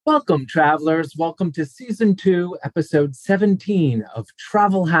Welcome, travelers. Welcome to Season 2, Episode 17 of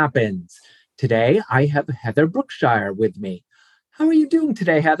Travel Happens. Today, I have Heather Brookshire with me. How are you doing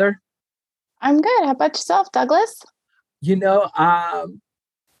today, Heather? I'm good. How about yourself, Douglas? You know,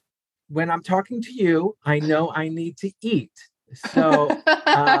 when I'm talking to you, I know I need to eat. So,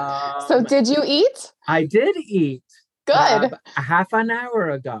 So did you eat? I did eat Good. a half an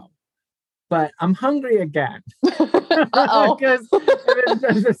hour ago, but I'm hungry again. Uh-oh. Because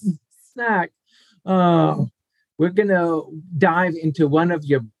it was just a snack. Oh, we're going to dive into one of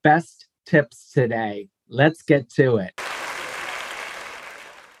your best tips today. Let's get to it.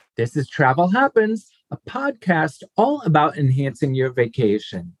 This is Travel Happens, a podcast all about enhancing your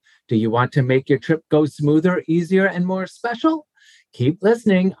vacation. Do you want to make your trip go smoother, easier, and more special? Keep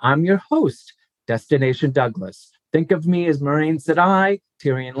listening. I'm your host, Destination Douglas. Think of me as Moraine Sedai,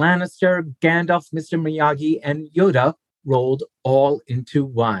 Tyrion Lannister, Gandalf, Mr. Miyagi, and Yoda rolled all into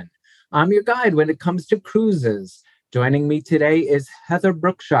one. I'm your guide when it comes to cruises. Joining me today is Heather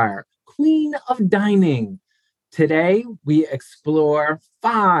Brookshire, Queen of Dining. Today, we explore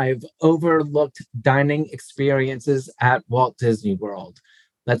 5 overlooked dining experiences at Walt Disney World.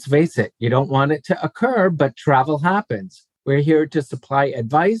 Let's face it, you don't want it to occur, but travel happens. We're here to supply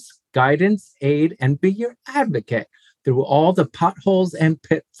advice, guidance, aid, and be your advocate through all the potholes and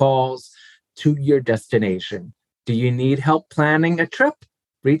pitfalls to your destination. Do you need help planning a trip?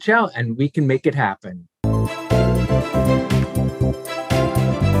 Reach out and we can make it happen.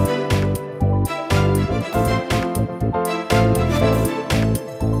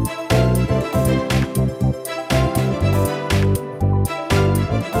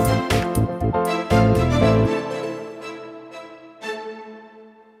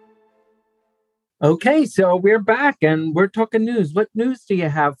 Okay, so we're back and we're talking news. What news do you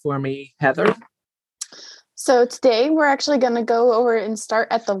have for me, Heather? So today we're actually going to go over and start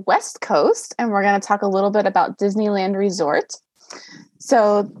at the West Coast, and we're going to talk a little bit about Disneyland Resort.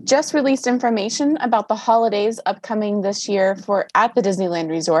 So just released information about the holidays upcoming this year at the Disneyland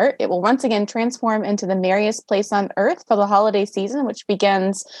Resort. It will once again transform into the merriest place on earth for the holiday season, which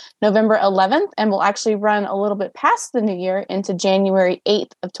begins November 11th and will actually run a little bit past the new year into January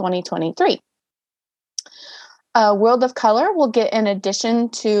 8th of 2023. World of Color will get an addition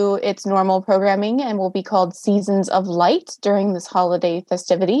to its normal programming and will be called Seasons of Light during this holiday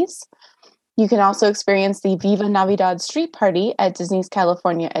festivities. You can also experience the Viva Navidad Street Party at Disney's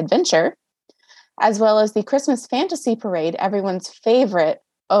California Adventure, as well as the Christmas Fantasy Parade, everyone's favorite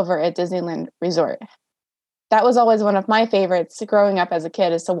over at Disneyland Resort. That was always one of my favorites growing up as a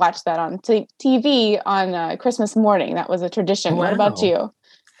kid, is to watch that on TV on Christmas morning. That was a tradition. Wow. What about you?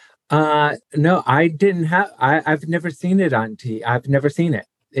 No, I didn't have, I've never seen it on TV. I've never seen it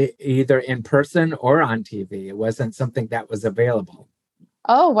either in person or on TV. It wasn't something that was available.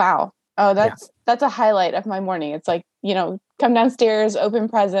 Oh, wow. Oh, that's a highlight of my morning. It's like, come downstairs, open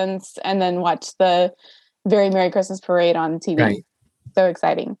presents, and then watch the Very Merry Christmas Parade on TV. Right. So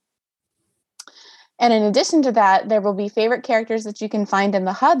exciting. And in addition to that, there will be favorite characters that you can find in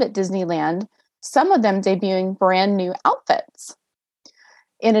the hub at Disneyland, some of them debuting brand new outfits.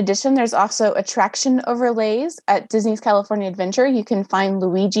 In addition, there's also attraction overlays at Disney's California Adventure. You can find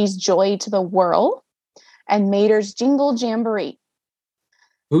Luigi's Joy to the Whirl and Mater's Jingle Jamboree.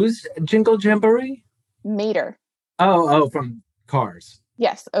 Who's Jingle Jamboree? Mater. Oh, from Cars.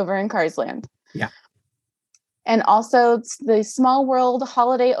 Yes, over in Cars Land. Yeah. And also the Small World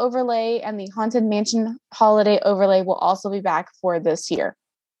Holiday Overlay and the Haunted Mansion Holiday Overlay will also be back for this year.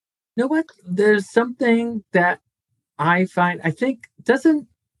 You know what? There's something that I find, doesn't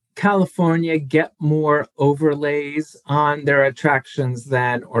California get more overlays on their attractions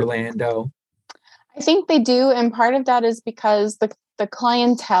than Orlando? I think they do. And part of that is because the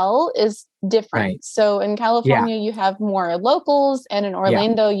clientele is different. Right. So in California, you have more locals, and in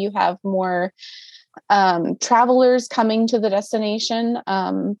Orlando, you have more travelers coming to the destination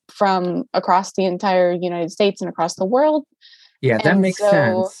from across the entire United States and across the world. Yeah, that makes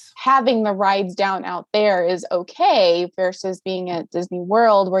sense. Having the rides down out there is okay versus being at Disney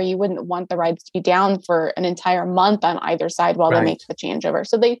World, where you wouldn't want the rides to be down for an entire month on either side while they make the changeover.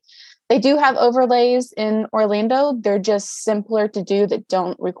 So they do have overlays in Orlando. They're just simpler to do, that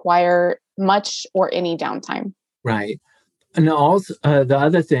don't require much or any downtime. Right. And also the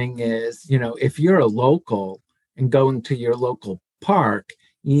other thing is, if you're a local and going to your local park,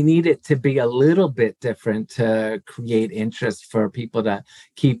 you need it to be a little bit different to create interest for people to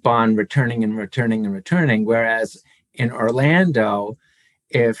keep on returning and returning and returning. Whereas in Orlando,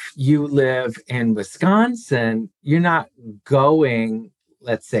 if you live in Wisconsin, you're not going,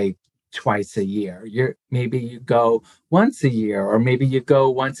 let's say, twice a year. Maybe you go once a year, or maybe you go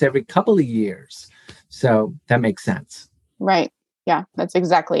once every couple of years. So that makes sense. Right. Yeah, that's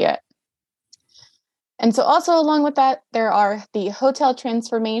exactly it. And so also along with that, there are the hotel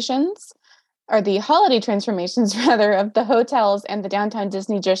transformations, or the holiday transformations rather, of the hotels and the downtown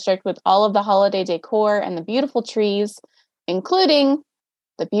Disney district with all of the holiday decor and the beautiful trees, including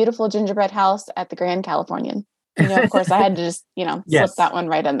the beautiful gingerbread house at the Grand Californian. Of course, I had to just, slip that one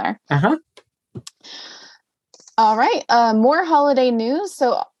right in there. Uh-huh. All right. More holiday news.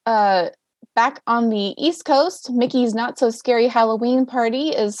 So back on the East Coast, Mickey's Not So Scary Halloween Party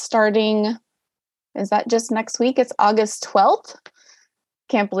is starting. Is that just next week? It's August 12th.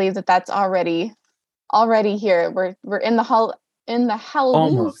 Can't believe that's already here. We're in the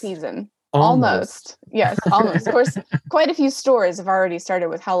Halloween season. Almost. Yes, almost. Of course, quite a few stores have already started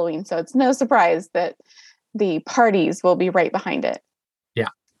with Halloween, so it's no surprise that the parties will be right behind it. Yeah.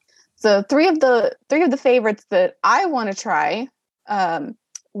 So three of the favorites that I want to try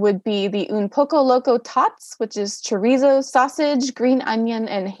would be the Un Poco Loco Tots, which is chorizo, sausage, green onion,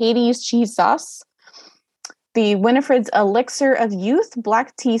 and Hades cheese sauce. The Winifred's Elixir of Youth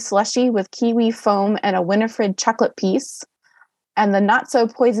black tea slushy with kiwi foam and a Winifred chocolate piece. And the Not So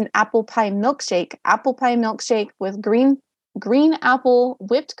Poison apple pie milkshake with green apple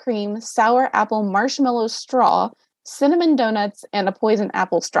whipped cream, sour apple marshmallow straw, cinnamon donuts, and a poison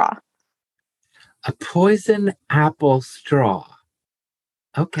apple straw. A poison apple straw.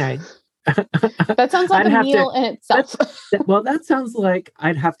 Okay. That sounds like a meal in itself. That sounds like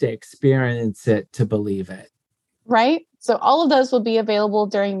I'd have to experience it to believe it. Right? So all of those will be available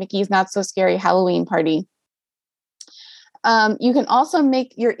during Mickey's Not So Scary Halloween Party. You can also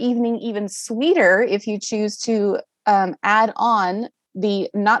make your evening even sweeter if you choose to add on the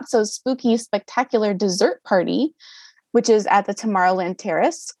Not So Spooky Spectacular Dessert Party, which is at the Tomorrowland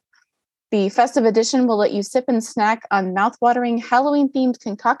Terrace. The festive edition will let you sip and snack on mouthwatering Halloween-themed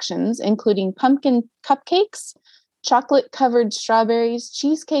concoctions, including pumpkin cupcakes, chocolate-covered strawberries,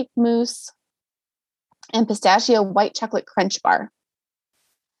 cheesecake mousse, and pistachio white chocolate crunch bar.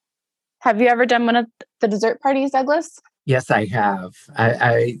 Have you ever done one of the dessert parties, Douglas? Yes, I have.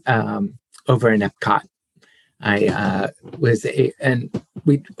 I over in Epcot.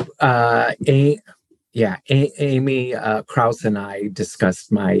 Amy Krause and I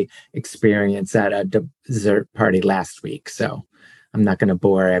discussed my experience at a dessert party last week. So I'm not going to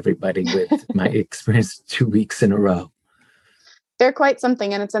bore everybody with my experience 2 weeks in a row. They're quite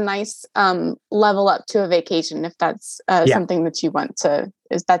something, and it's a nice level up to a vacation if that's something that you want to,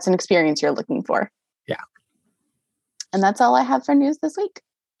 if that's an experience you're looking for. Yeah. And that's all I have for news this week.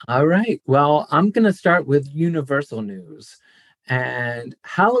 All right. Well, I'm going to start with Universal news. And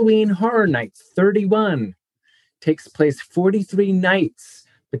Halloween Horror Nights 31 takes place 43 nights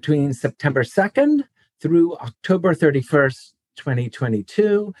between September 2nd through October 31st,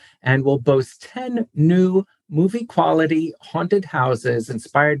 2022, and will boast 10 new movie-quality haunted houses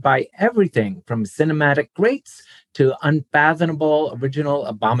inspired by everything from cinematic greats to unfathomable original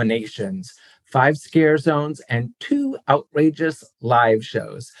abominations, 5 scare zones, and 2 outrageous live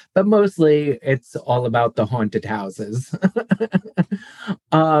shows. But mostly, it's all about the haunted houses.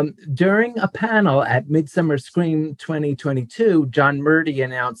 During a panel at Midsummer Scream 2022, John Murdy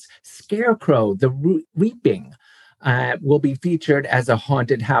announced Scarecrow, the Reaping, will be featured as a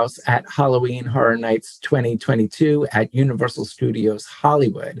haunted house at Halloween Horror Nights 2022 at Universal Studios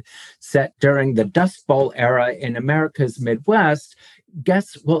Hollywood. Set during the Dust Bowl era in America's Midwest,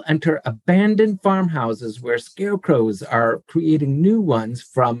 guests will enter abandoned farmhouses where scarecrows are creating new ones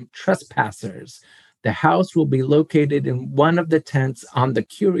from trespassers. The house will be located in one of the tents on the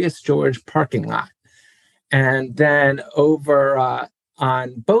Curious George parking lot. And then over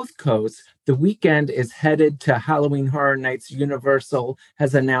on both coasts, The Weeknd is headed to Halloween Horror Nights. Universal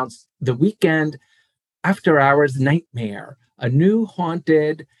has announced The Weeknd After Hours Nightmare, a new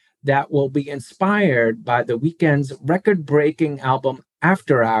haunted that will be inspired by The Weeknd's record-breaking album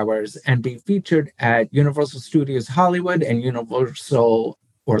After Hours and be featured at Universal Studios Hollywood and Universal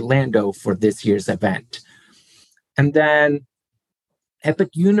Orlando for this year's event. And then Epic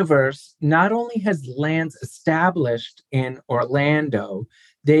Universe not only has lands established in Orlando,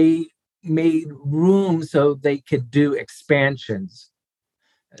 they made room so they could do expansions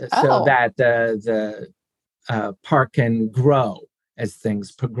so that the park can grow as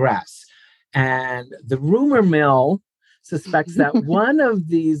things progress. And the rumor mill suspects that one of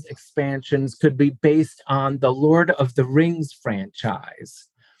these expansions could be based on the Lord of the Rings franchise.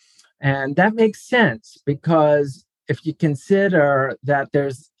 And that makes sense because if you consider that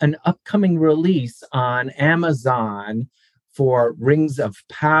there's an upcoming release on Amazon for Rings of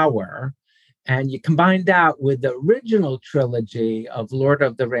Power. And you combine that with the original trilogy of Lord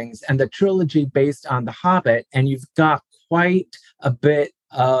of the Rings and the trilogy based on The Hobbit, and you've got quite a bit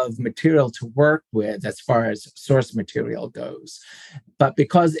of material to work with as far as source material goes. But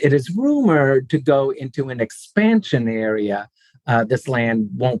because it is rumored to go into an expansion area, this land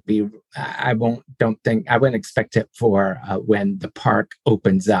won't be, I wouldn't expect it for when the park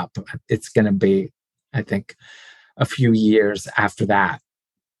opens up. It's going to be, I think, a few years after that.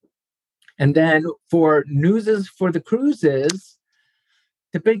 And then for newses for the cruises,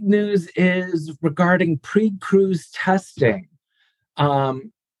 the big news is regarding pre-cruise testing.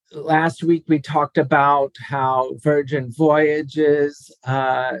 Last week, we talked about how Virgin Voyages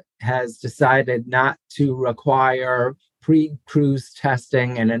has decided not to require pre-cruise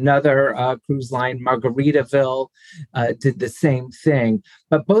testing, and another cruise line, Margaritaville, did the same thing.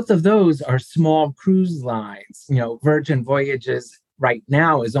 But both of those are small cruise lines. Virgin Voyages right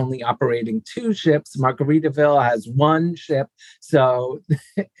now is only operating 2 ships. Margaritaville has 1 ship. So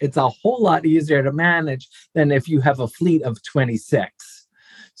it's a whole lot easier to manage than if you have a fleet of 26.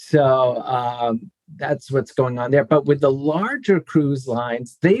 So that's what's going on there. But with the larger cruise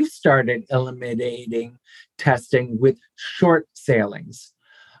lines, they've started eliminating testing with short sailings.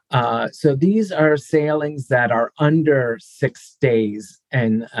 So these are sailings that are under 6 days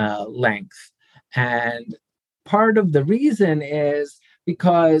in length. And part of the reason is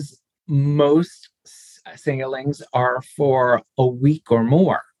because most sailings are for a week or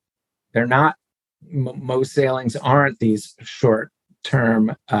more. They're not, most sailings aren't these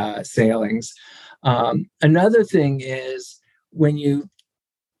short-term sailings. Another thing is when you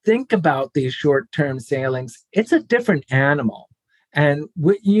think about these short-term sailings, it's a different animal. And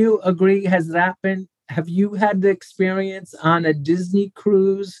would you agree, have you had the experience on a Disney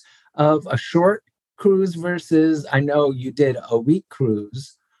cruise of a short cruise versus, I know you did a week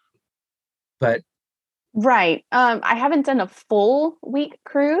cruise, but right. I haven't done a full week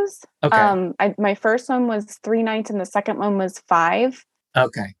cruise. Okay. My first one was 3 nights and the second one was 5.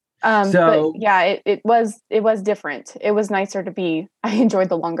 Okay. But yeah, it was different. It was nicer I enjoyed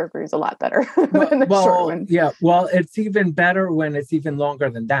the longer cruise a lot better than the short one. Yeah. Well, it's even better when it's even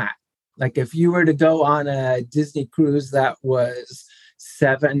longer than that. Like if you were to go on a Disney cruise that was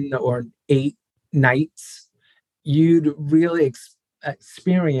 7 or 8 nights, you'd really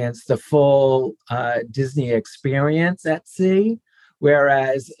experience the full Disney experience at sea.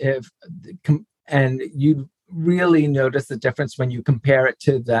 Whereas and you really notice the difference when you compare it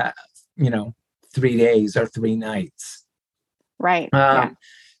to the, 3 days or 3 nights. Right. Yeah.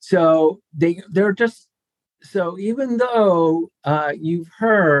 So so even though you've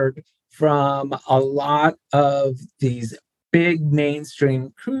heard from a lot of these big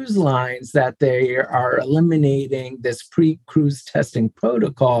mainstream cruise lines that they are eliminating this pre-cruise testing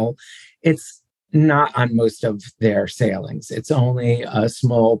protocol, it's not on most of their sailings. It's only a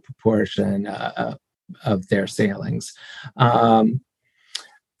small proportion of their sailings.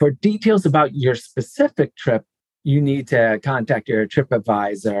 For details about your specific trip, you need to contact your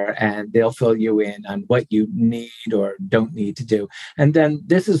TripAdvisor and they'll fill you in on what you need or don't need to do. And then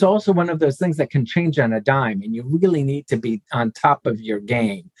this is also one of those things that can change on a dime, and you really need to be on top of your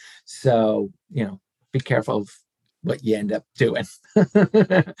game. So, be careful of what you end up doing.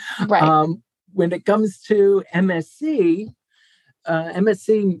 Right. When it comes to MSC,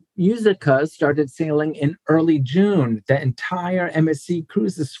 MSC Musica started sailing in early June. The entire MSC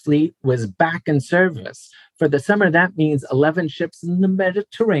Cruises fleet was back in service. For the summer, that means 11 ships in the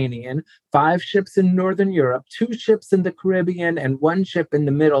Mediterranean, 5 ships in Northern Europe, 2 ships in the Caribbean, and 1 ship in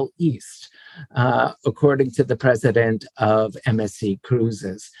the Middle East, according to the president of MSC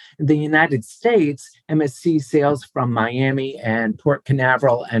Cruises. In the United States, MSC sails from Miami and Port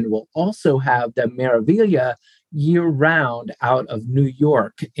Canaveral and will also have the Meraviglia year-round out of New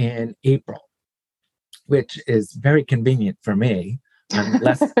York in April, which is very convenient for me.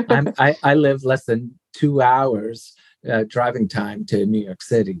 I live less than 2 hours driving time to New York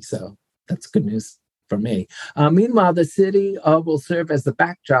City, so that's good news for me. Meanwhile, the city will serve as the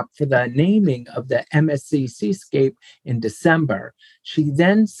backdrop for the naming of the MSC Seascape in December. She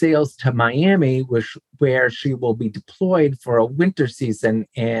then sails to Miami, where she will be deployed for a winter season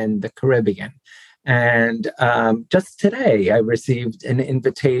in the Caribbean. And just today, I received an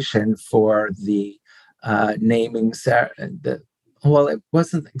invitation for the naming ceremony. Well, it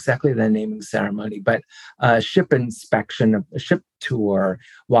wasn't exactly the naming ceremony, but a ship inspection, a ship tour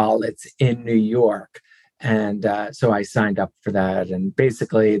while it's in New York. And so I signed up for that. And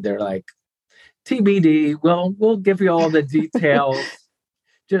basically, they're like, TBD, we'll give you all the details.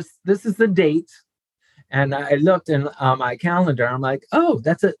 Just this is the date. And I looked in my calendar. I'm like, oh,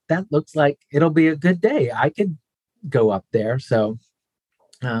 that looks like it'll be a good day. I could go up there. So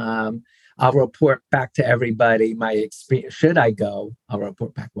um, I'll report back to everybody my experience. Should I go? I'll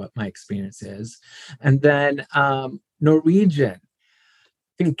report back what my experience is. And then Norwegian.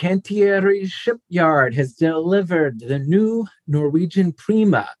 Fincantieri Shipyard has delivered the new Norwegian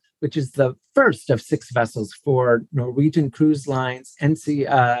Prima, which is the first of 6 vessels for Norwegian Cruise Line's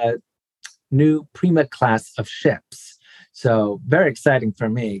new Prima class of ships. So very exciting for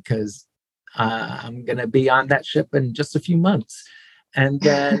me because I'm going to be on that ship in just a few months. And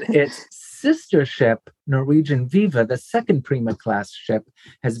then its sister ship, Norwegian Viva, the second Prima class ship,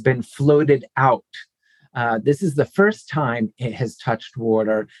 has been floated out. This is the first time it has touched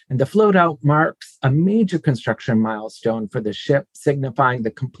water, and the float out marks a major construction milestone for the ship, signifying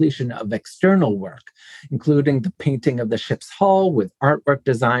the completion of external work, including the painting of the ship's hull with artwork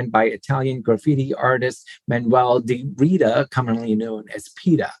designed by Italian graffiti artist Manuel de Rita, commonly known as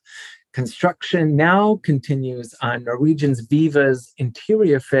PETA. Construction now continues on Norwegian's Viva's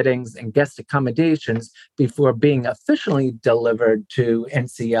interior fittings and guest accommodations before being officially delivered to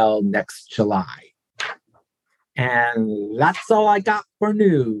NCL next July. And that's all I got for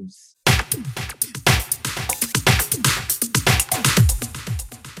news.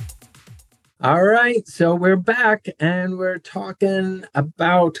 All right, so we're back and we're talking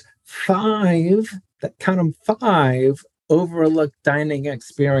about 5 overlooked dining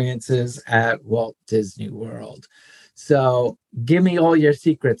experiences at Walt Disney World. So give me all your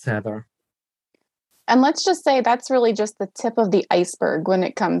secrets, Heather. And let's just say that's really just the tip of the iceberg when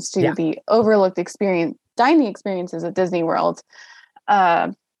it comes to the overlooked dining experiences at Disney World.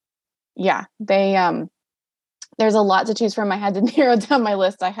 There's a lot to choose from. I had to narrow down my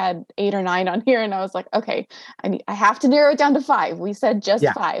list. I had 8 or 9 on here, and I was like, okay, I have to narrow it down to 5. We said just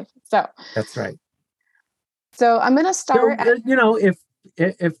 5. So that's right. So I'm going to start.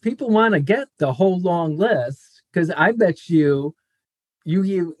 If people want to get the whole long list, because I bet you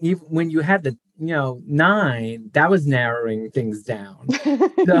when you had the 9, that was narrowing things down.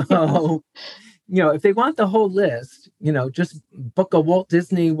 So if they want the whole list, just book a Walt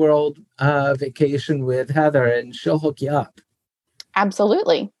Disney World vacation with Heather, and she'll hook you up.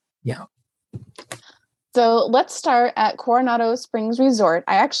 Absolutely. Yeah. So let's start at Coronado Springs Resort.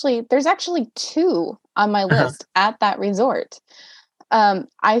 There's actually 2 on my list at that resort.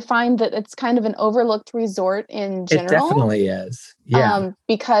 I find that it's kind of an overlooked resort in general. It definitely is. Yeah.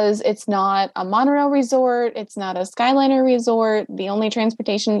 Because it's not a monorail resort. It's not a Skyliner resort. The only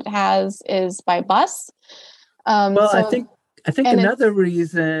transportation it has is by bus. I think another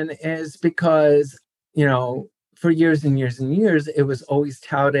reason is because, for years and years and years, it was always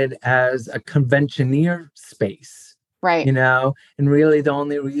touted as a conventioneer space. Right. And really the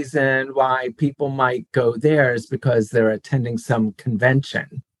only reason why people might go there is because they're attending some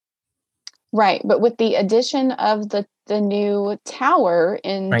convention. Right. But with the addition of the new tower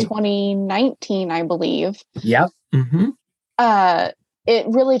in 2019, I believe. Yep. Mm-hmm. It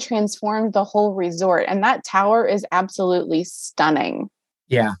really transformed the whole resort. And that tower is absolutely stunning.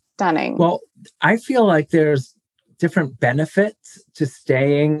 Yeah. Stunning. Well, I feel like there's different benefits to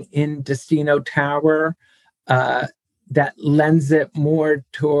staying in Destino Tower that lends it more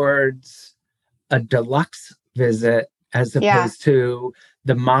towards a deluxe visit as opposed to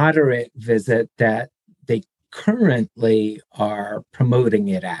the moderate visit that they currently are promoting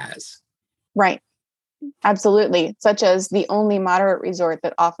it as. Right. Absolutely. Such as the only moderate resort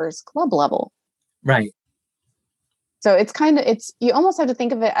that offers club level. Right. So you almost have to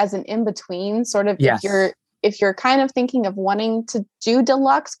think of it as an in-between sort of. Yes. If you're kind of thinking of wanting to do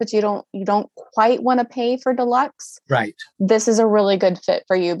deluxe, but you don't quite want to pay for deluxe. Right. This is a really good fit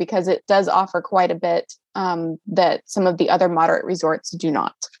for you because it does offer quite a bit that some of the other moderate resorts do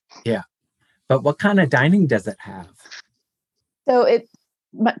not. Yeah. But what kind of dining does it have? So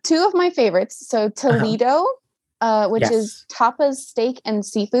 2 of my favorites. So Toledo, which is Tapas Steak and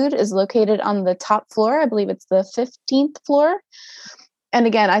Seafood, is located on the top floor. I believe it's the 15th floor. And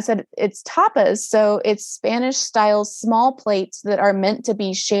again, I said it's tapas, so it's Spanish style small plates that are meant to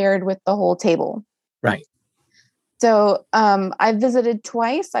be shared with the whole table. Right. So I've visited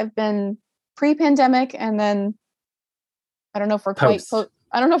twice. I've been pre-pandemic, and then I don't know if we're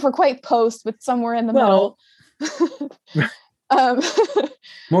quite post, but somewhere in the middle.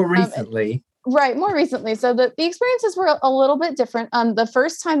 More recently. Right, more recently. So the experiences were a little bit different. The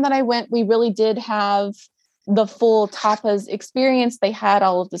first time that I went, we really did have the full tapas experience. They had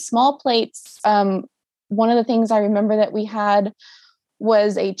all of the small plates. One of the things I remember that we had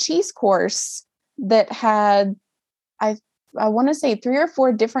was a cheese course that had, I I want to say 3 or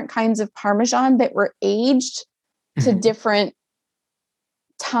 4 different kinds of Parmesan that were aged to different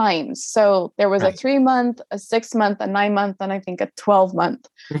times. So there was a 3-month, a 6-month, a 9-month, and I think a 12-month.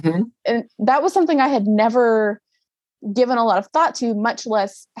 And that was something I had never given a lot of thought to, much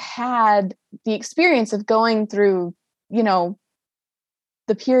less had the experience of going through, you know,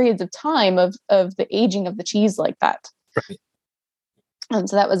 the periods of time of the aging of the cheese like that. Right. And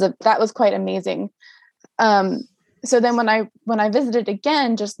so that was quite amazing. So then when I visited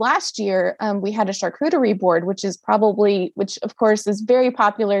again just last year, we had a charcuterie board, which of course is very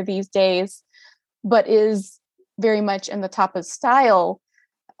popular these days, but is very much in the tapas style.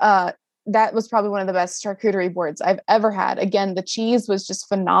 That was probably one of the best charcuterie boards I've ever had. Again, the cheese was just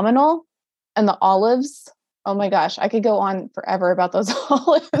phenomenal, and the olives, oh my gosh, I could go on forever about those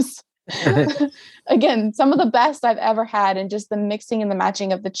olives. Again, some of the best I've ever had, and just the mixing and the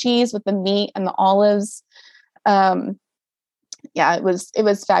matching of the cheese with the meat and the olives. Yeah, it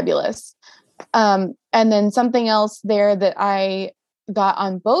was fabulous. And then something else there that I got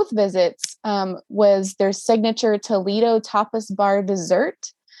on both visits was their signature Toledo tapas bar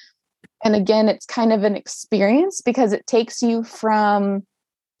dessert. And again, it's kind of an experience because it takes you from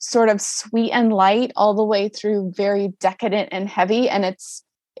sort of sweet and light all the way through very decadent and heavy. And it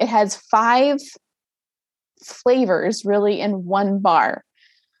has 5 flavors really in one bar.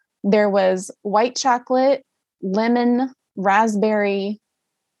 There was white chocolate, lemon, raspberry,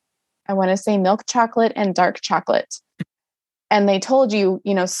 I want to say milk chocolate, and dark chocolate. And they told you,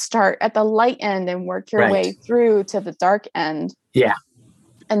 start at the light end and work your way through to the dark end. Yeah.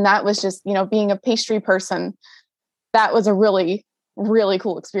 And that was just, being a pastry person, that was a really, really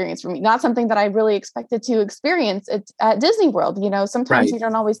cool experience for me. Not something that I really expected to experience at Disney World. Sometimes you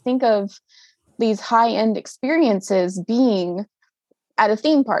don't always think of these high-end experiences being at a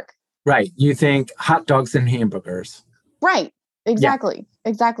theme park. Right. You think hot dogs and hamburgers. Right. Exactly.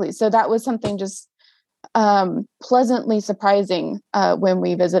 Yeah. Exactly. So that was something just pleasantly surprising when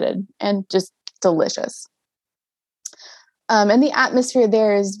we visited, and just delicious. And the atmosphere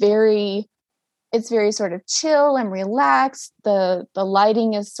there is very sort of chill and relaxed. The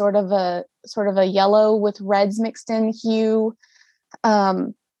lighting is sort of a yellow with reds mixed in hue.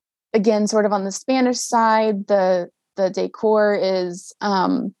 Again, sort of on the Spanish side, the decor is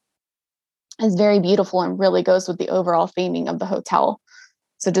very beautiful and really goes with the overall theming of the hotel.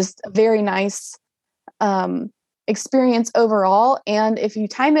 So just a very nice experience overall. And if you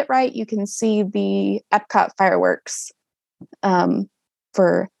time it right, you can see the Epcot fireworks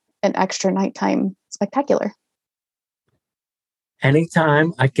for an extra nighttime spectacular.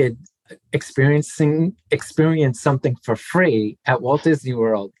 Anytime I could experience something for free at Walt Disney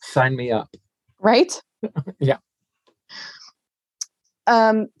World, sign me up. Right? Yeah.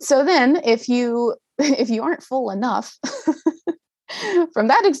 So then if you aren't full enough from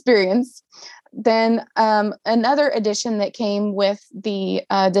that experience, then another addition that came with the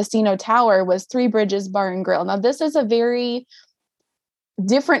Destino Tower was Three Bridges Bar and Grill. Now, this is a very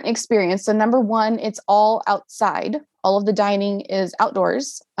different experience. So number one, it's all outside. All of the dining is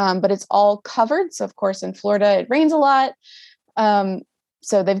outdoors, but it's all covered. So of course, in Florida, it rains a lot.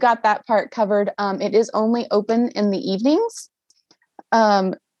 So they've got that part covered. It is only open in the evenings.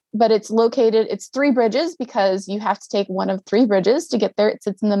 But it's 3 bridges because you have to take one of 3 bridges to get there. It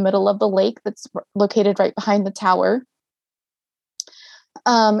sits in the middle of the lake that's located right behind the tower.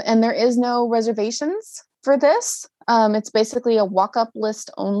 And there is no reservations for this. It's basically a walk-up list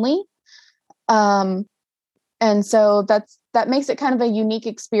only. And so that makes it kind of a unique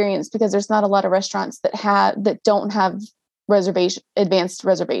experience because there's not a lot of restaurants that don't have advanced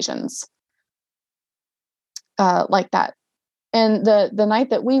reservations like that. And the night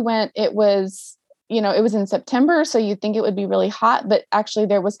that we went, it was in September, so you'd think it would be really hot, but actually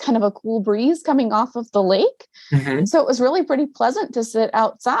there was kind of a cool breeze coming off of the lake. Mm-hmm. So it was really pretty pleasant to sit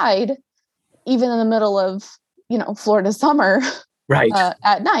outside, even in the middle of, Florida summer, right,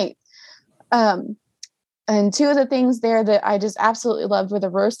 at night. And 2 of the things there that I just absolutely loved were the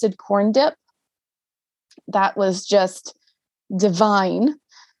roasted corn dip. That was just divine.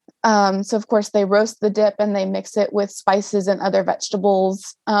 So of course they roast the dip and they mix it with spices and other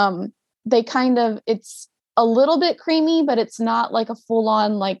vegetables. It's a little bit creamy, but it's not like a full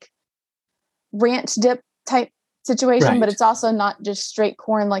on like ranch dip type situation, right. But it's also not just straight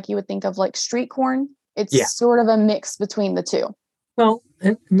corn like you would think of like street corn. It's sort of a mix between the 2. Well,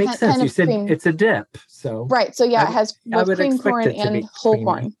 it makes sense. You said cream. It's a dip. So right. So yeah, it has both cream corn and whole creamy.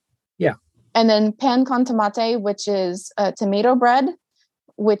 Corn. Yeah. And then pan con tomate, which is tomato bread,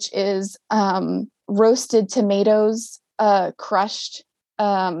 which is roasted tomatoes, crushed,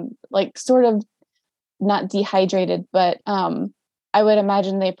 like sort of not dehydrated, but I would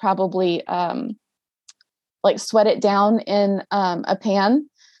imagine they probably like sweat it down in a pan.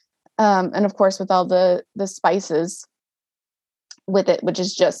 And of course, with all the spices with it, which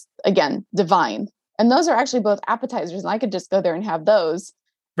is just, again, divine. And those are actually both appetizers. And I could just go there and have those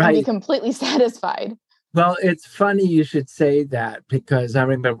and be completely satisfied. Well, it's funny you should say that, because I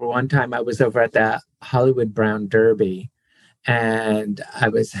remember one time I was over at the Hollywood Brown Derby and I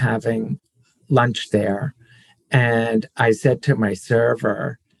was having lunch there. And I said to my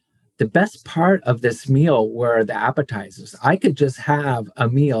server, the best part of this meal were the appetizers. I could just have a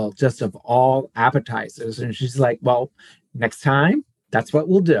meal just of all appetizers. And she's like, well, next time, that's what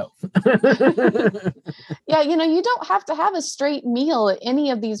we'll do. Yeah, you don't have to have a straight meal at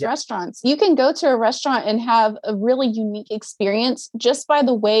any of these restaurants. You can go to a restaurant and have a really unique experience just by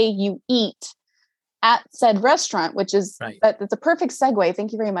the way you eat at said restaurant, which is that's a perfect segue.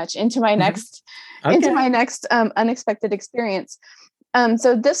 Thank you very much into my next unexpected experience.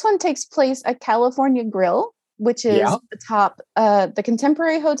 So this one takes place at California Grill, which is atop the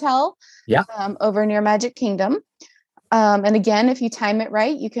Contemporary Hotel over near Magic Kingdom. And again, if you time it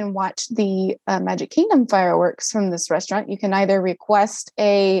right, you can watch the Magic Kingdom fireworks from this restaurant. You can either request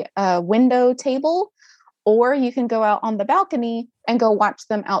a window table, or you can go out on the balcony and go watch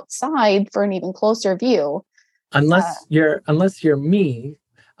them outside for an even closer view. Unless you're me.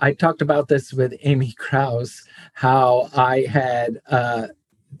 I talked about this with Amy Krause, how I had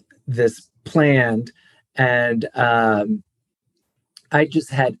this planned, and I just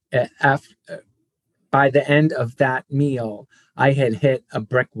had, by the end of that meal, I had hit a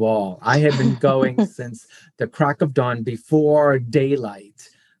brick wall. I had been going since the crack of dawn, before daylight.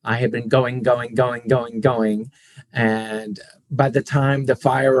 I had been going. And by the time the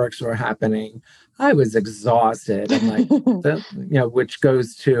fireworks were happening, I was exhausted. I'm like, which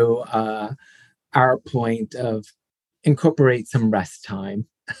goes to our point of incorporate some rest time.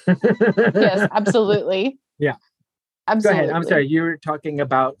 Yes, absolutely. Yeah. Absolutely. Go ahead. I'm sorry. You were talking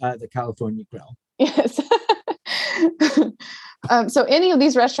about the California Grill. Yes. So any of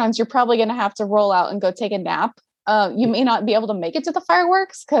these restaurants, you're probably going to have to roll out and go take a nap. You may not be able to make it to the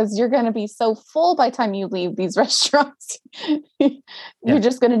fireworks because you're going to be so full by the time you leave these restaurants. You're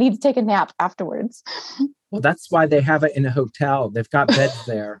just going to need to take a nap afterwards. Well, that's why they have it in a hotel. They've got beds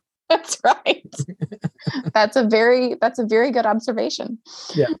there. That's right. That's a very good observation.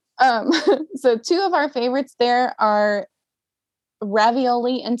 Yeah. So two of our favorites there are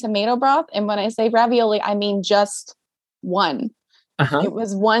ravioli and tomato broth. And when I say ravioli, I mean just one. It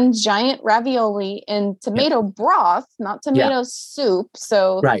was one giant ravioli in tomato broth, not tomato soup.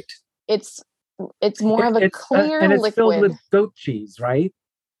 So it's more of a clear and it's liquid. Filled with goat cheese, right?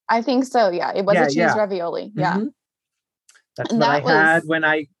 I think so. Yeah, it was a cheese ravioli. Yeah, that's what I had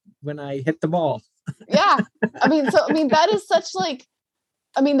when I hit the ball. Yeah, I mean, that is such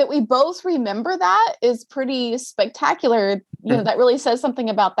that we both remember that is pretty spectacular. That really says something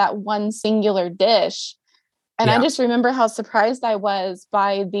about that one singular dish. And I just remember how surprised I was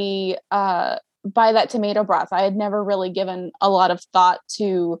by that tomato broth. I had never really given a lot of thought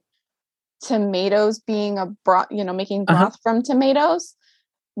to tomatoes being a broth, making broth from tomatoes.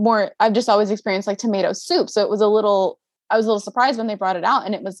 I've just always experienced like tomato soup. So I was a little surprised when they brought it out,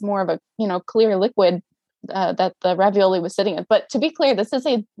 and it was more of a, clear liquid that the ravioli was sitting in. But to be clear, this is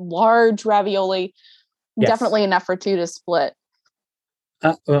a large ravioli, definitely enough for two to split.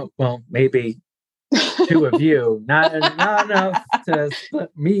 Well, maybe two of you, not enough to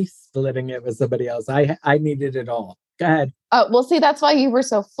me splitting it with somebody else. I needed it all. Go ahead. Well, see, that's why you were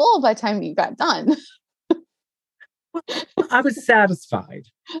so full by the time you got done. I was satisfied.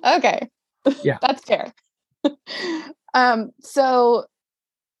 Okay. Yeah. That's fair. So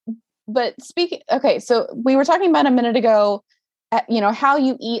we were talking about a minute ago, how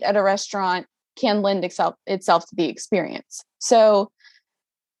you eat at a restaurant can lend itself to the experience. So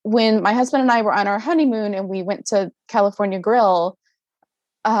when my husband and I were on our honeymoon and we went to California Grill,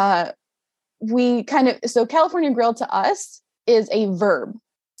 California Grill to us is a verb.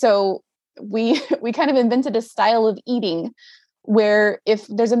 So we kind of invented a style of eating where if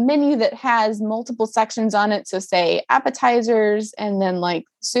there's a menu that has multiple sections on it, so say appetizers and then like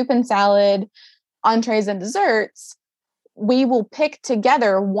soup and salad, entrees and desserts, we will pick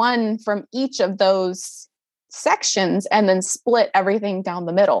together one from each of those sections and then split everything down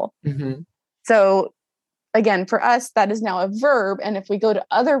the middle. So again, for us, that is now a verb. And if we go to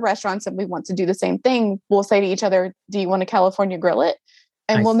other restaurants and we want to do the same thing, we'll say to each other, do you want to California Grill it?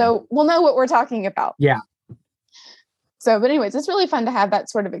 And we'll know what we're talking about. Yeah. So, but anyways, it's really fun to have that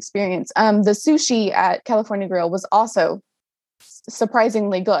sort of experience. The sushi at California Grill was also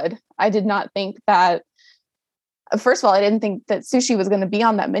surprisingly good. I did not think that first of all, I didn't think that sushi was going to be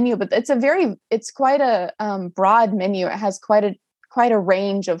on that menu, but it's quite a broad menu. It has quite a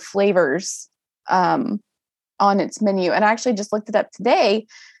range of flavors on its menu. And I actually just looked it up today.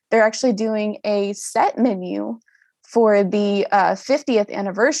 They're actually doing a set menu for the 50th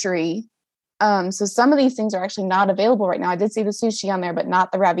anniversary. So some of these things are actually not available right now. I did see the sushi on there, but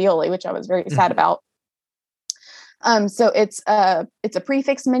not the ravioli, which I was very sad about. So it's a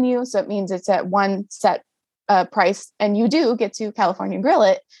prefix menu. So it means it's at one set price, and you do get to California Grill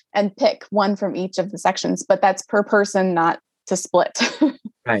it and pick one from each of the sections, but that's per person, not to split.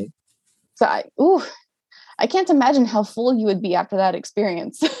 Right. So I can't imagine how full you would be after that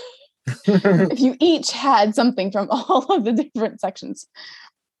experience if you each had something from all of the different sections.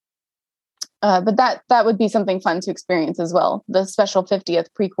 But that would be something fun to experience as well. The special 50th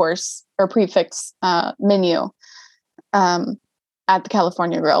pre-course or prefix menu at the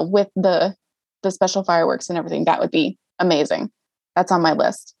California Grill with the special fireworks and everything. That would be amazing. That's on my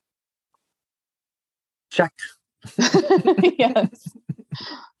list. Check. Yes.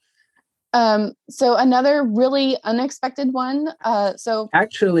 So another really unexpected one. So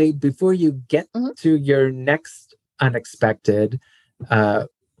actually, before you get to your next unexpected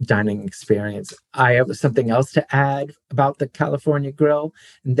dining experience, I have something else to add about the California Grill.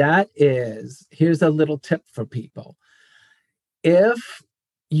 And that is, here's a little tip for people. If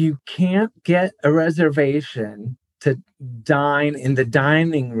you can't get a reservation to dine in the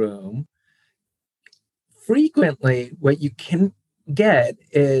dining room, frequently what you can get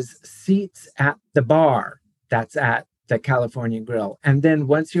is seats at the bar that's at the California Grill. And then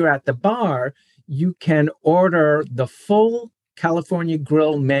once you're at the bar, you can order the full California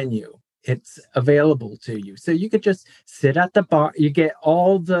Grill menu. It's available to you. So you could just sit at the bar. You get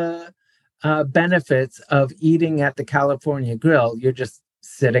all the benefits of eating at the California Grill. You're just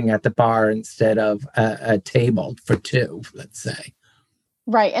sitting at the bar instead of a table for two, let's say.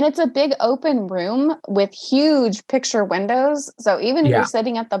 Right. And it's a big open room with huge picture windows. So even if you're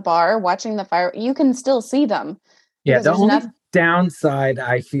sitting at the bar watching the fire, you can still see them. Yeah. The only downside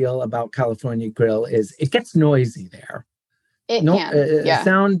I feel about California Grill is it gets noisy there. It can.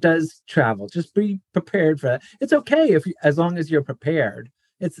 Sound does travel. Just be prepared for that. It's okay as long as you're prepared.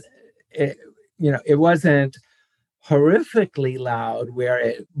 It wasn't horrifically loud where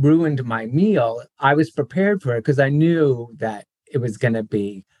it ruined my meal. I was prepared for it because I knew that it was going to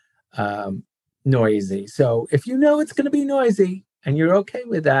be noisy. So if you know it's going to be noisy and you're okay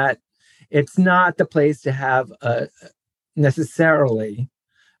with that, it's not the place to have necessarily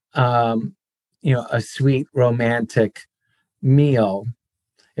a sweet romantic meal.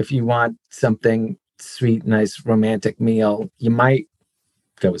 If you want something sweet, nice romantic meal, you might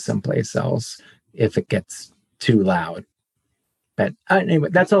go someplace else if it gets too loud. But anyway,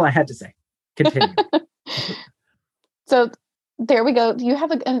 that's all I had to say. Continue. So there we go. Do you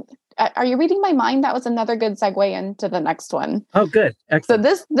have are you reading my mind? That was another good segue into the next one. Oh, good. Excellent.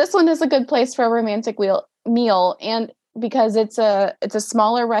 So this one is a good place for a romantic meal. And because it's a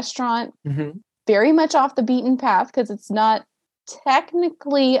smaller restaurant, very much off the beaten path, because it's not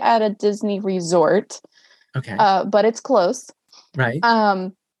technically at a Disney resort. Okay. But it's close. Right.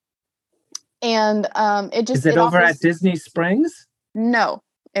 It just... Is it over at Disney Springs? No,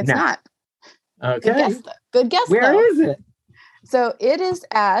 it's not. Okay. Good guess. Where is it? So it is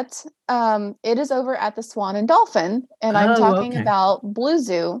over at the Swan and Dolphin, and I'm talking about Blue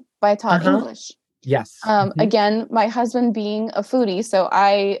Zoo by Todd English. Yes. Again, my husband being a foodie, so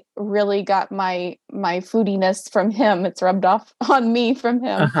I really got my foodiness from him. It's rubbed off on me from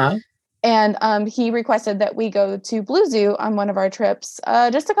him. And he requested that we go to Blue Zoo on one of our trips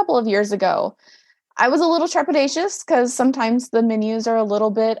just a couple of years ago. I was a little trepidatious because sometimes the menus are a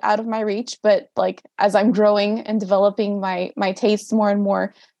little bit out of my reach, but like as I'm growing and developing my tastes more and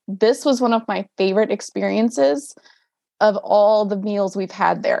more, this was one of my favorite experiences of all the meals we've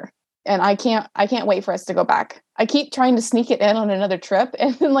had there. And I can't wait for us to go back. I keep trying to sneak it in on another trip,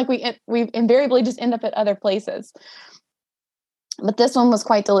 and then like we invariably just end up at other places. But this one was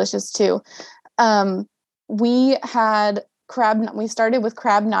quite delicious too. We started with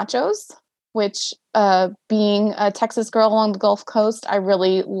crab nachos, which being a Texas girl along the Gulf Coast, I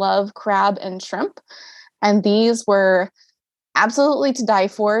really love crab and shrimp. And these were absolutely to die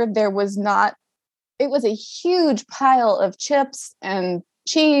for. It was a huge pile of chips and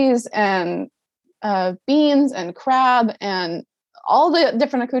cheese and beans and crab and all the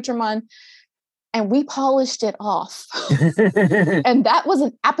different accoutrements. And we polished it off. And that was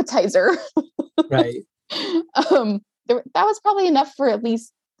an appetizer. Right. That was probably enough for at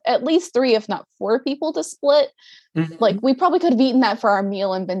least at least 3, if not 4 people to split. Mm-hmm. Like we probably could have eaten that for our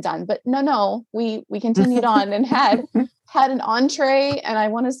meal and been done, but no, we continued on and had an entree, and I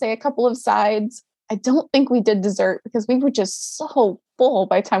want to say a couple of sides. I don't think we did dessert because we were just so full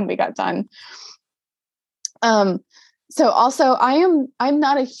by the time we got done. So also I'm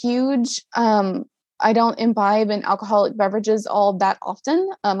not a huge, I don't imbibe in alcoholic beverages all that often.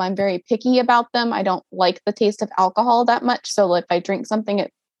 I'm very picky about them. I don't like the taste of alcohol that much. So if I drink something,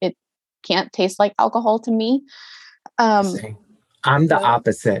 it can't taste like alcohol to me. I'm the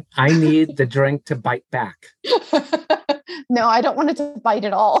opposite. I need the drink to bite back. No, I don't want it to bite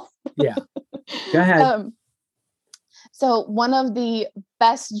at all. Yeah. Go ahead. So one of the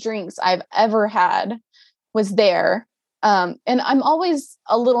best drinks I've ever had was there. And I'm always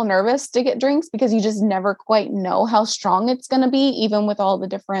a little nervous to get drinks because you just never quite know how strong it's going to be, even with all the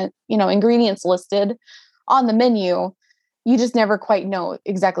different, ingredients listed on the menu. You just never quite know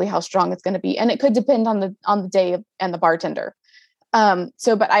exactly how strong it's going to be. And it could depend on the day and the bartender.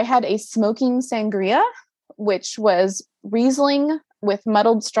 But I had a smoking sangria, which was Riesling with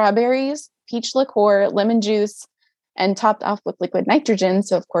muddled strawberries, peach liqueur, lemon juice, and topped off with liquid nitrogen.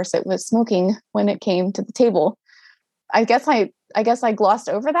 So of course it was smoking when it came to the table. I guess I glossed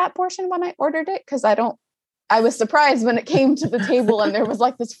over that portion when I ordered it because I was surprised when it came to the table and there was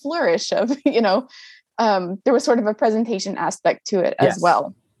like this flourish of, there was sort of a presentation aspect to it as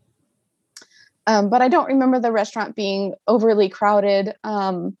well. But I don't remember the restaurant being overly crowded.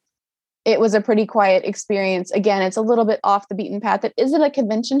 It was a pretty quiet experience. Again, it's a little bit off the beaten path. It isn't a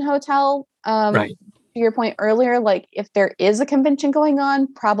convention hotel. Right. To your point earlier, like if there is a convention going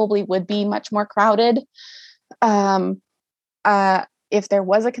on, probably would be much more crowded. If there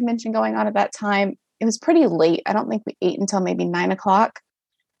was a convention going on at that time, it was pretty late. I don't think we ate until maybe 9:00.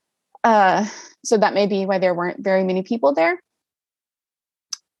 So that may be why there weren't very many people there.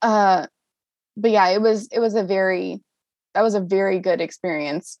 But yeah, it was a very good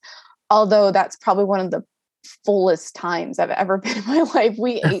experience. Although that's probably one of the fullest times I've ever been in my life.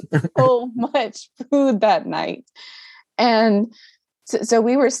 We ate so much food that night. And so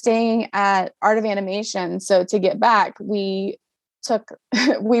we were staying at Art of Animation. So to get back, we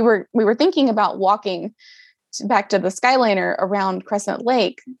were thinking about walking back to the Skyliner around Crescent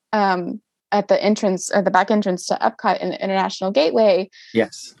Lake, at the entrance or the back entrance to Epcot and the International Gateway.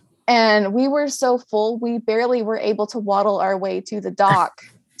 Yes. And we were so full, we barely were able to waddle our way to the dock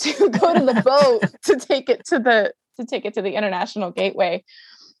to go to the boat to take it to the International Gateway.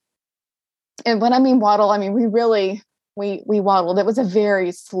 And when I mean waddle, I mean we really we waddled. It was a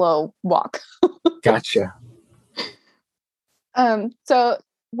very slow walk. Gotcha. So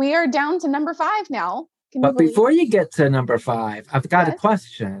we are down to number 5 now. But before you get to number 5, I've got a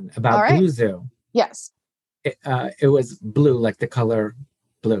question about Blue Zoo. Yes. It was blue, like the color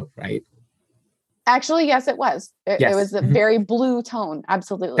blue, right? Actually, yes, it was. It was a very blue tone.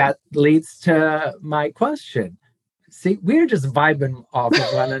 Absolutely. That leads to my question. See, we're just vibing off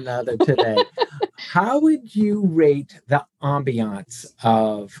of one another today. How would you rate the ambiance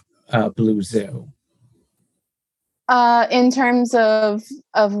of Blue Zoo? In terms of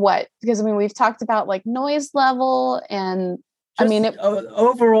what? Because I mean, we've talked about like noise level and just,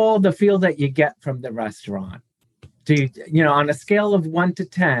 overall the feel that you get from the restaurant. Do you on a scale of 1 to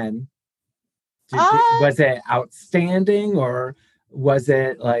 10, was it outstanding or was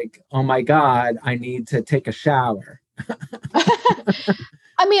it like, oh my God, I need to take a shower?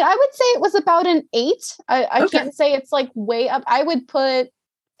 I mean, I would say it was about an 8. I can't say it's like way up. I would put,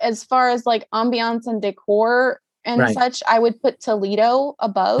 as far as like ambiance and decor and such, I would put Toledo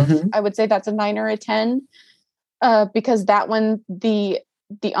above. Mm-hmm. I would say that's a 9 or a 10, because that one, the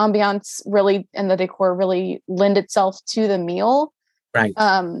ambiance really and the decor really lend itself to the meal. Right.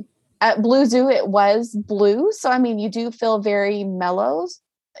 At Blue Zoo, it was blue. So, I mean, you do feel very mellow,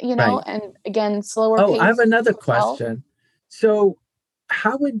 and again, slower pace. I have another question. So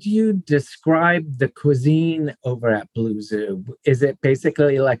how would you describe the cuisine over at Blue Zoo? Is it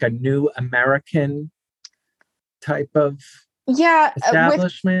basically like a new American type of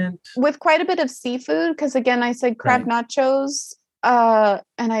establishment? With quite a bit of seafood, because again, I said crab nachos, and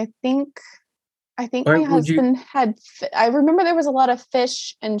I think my husband had. I remember there was a lot of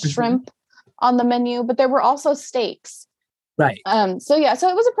fish and shrimp on the menu, but there were also steaks. Right. So it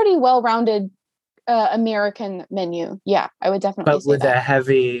was a pretty well-rounded American menu. Yeah, I would definitely. But with a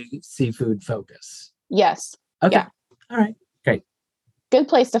heavy seafood focus. Yes. Okay. Yeah. All right. Great. Good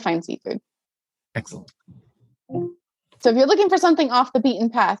place to find seafood. Excellent. So if you're looking for something off the beaten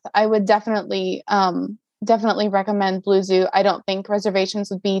path, I would definitely recommend Blue Zoo. I don't think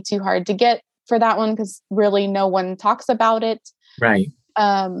reservations would be too hard to get for that one because really no one talks about it. Right.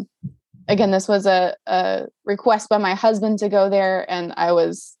 Again, this was a request by my husband to go there, and I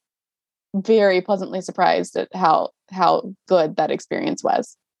was very pleasantly surprised at how good that experience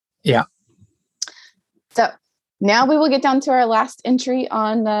was. Yeah. So now we will get down to our last entry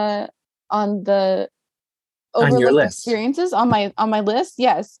on overlooked experiences on my list.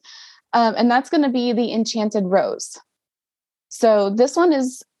 Yes. And that's going to be the Enchanted Rose. So this one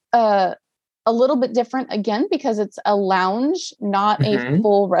is a little bit different again, because it's a lounge, not a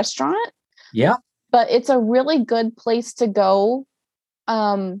full restaurant. Yeah. But it's a really good place to go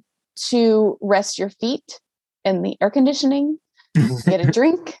to rest your feet in the air conditioning, get a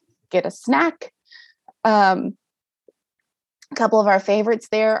drink, get a snack. A couple of our favorites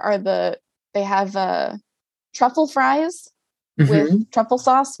there are they have truffle fries with truffle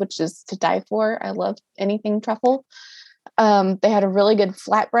sauce, which is to die for. I love anything truffle. They had a really good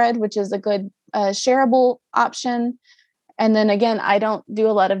flatbread, which is a good shareable option. And then again, I don't do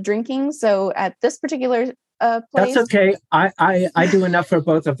a lot of drinking, so at this particular place, that's okay. I do enough for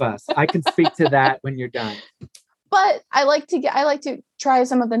both of us. I can speak to that when you're done. But I like to try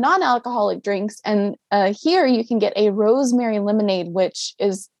some of the non-alcoholic drinks, and here you can get a rosemary lemonade, which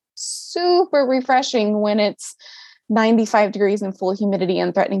is super refreshing when it's 95 degrees and full humidity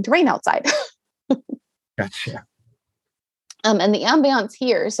and threatening to rain outside. Gotcha. And the ambiance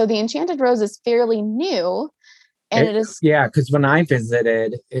here, so the Enchanted Rose is fairly new, and it is because when I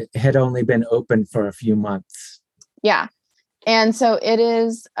visited, it had only been open for a few months. Yeah. And so it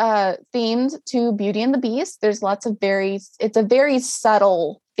is themed to Beauty and the Beast. There's lots of it's a very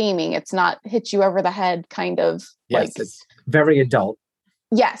subtle theming. It's not hit you over the head kind of. Yes, it's very adult.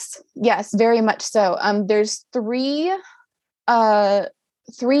 Yes, very much so. There's three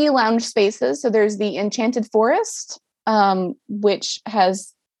lounge spaces. So there's the Enchanted Forest, which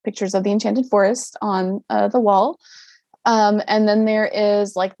has pictures of the Enchanted Forest on the wall. And then there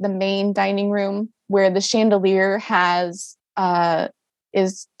is like the main dining room where the chandelier is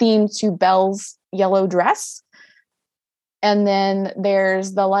themed to Belle's yellow dress. And then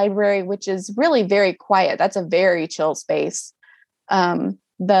there's the library, which is really very quiet. That's a very chill space.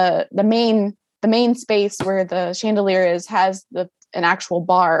 The main space where the chandelier has an actual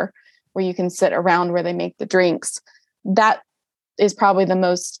bar where you can sit around where they make the drinks. That is probably the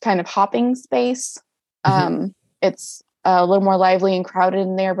most kind of hopping space. It's a little more lively and crowded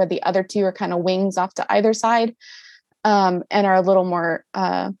in there, but the other two are kind of wings off to either side, and are a little more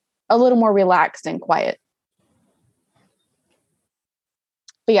relaxed and quiet.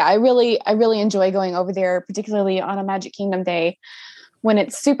 But yeah, I really enjoy going over there, particularly on a Magic Kingdom day when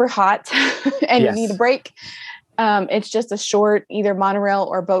it's super hot and you need a break. It's just a short either monorail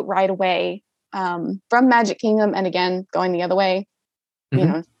or boat ride away from Magic Kingdom, and again going the other way,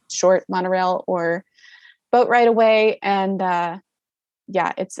 short monorail or boat ride away. And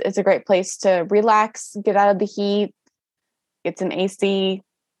it's a great place to relax, get out of the heat, get some AC,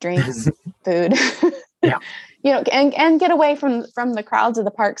 drinks, food. Yeah. And get away from the crowds of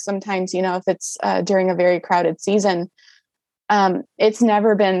the park sometimes, if it's during a very crowded season. It's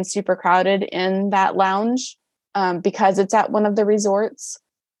never been super crowded in that lounge because it's at one of the resorts.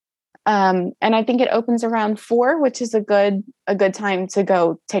 And I think it opens around 4, which is a good time to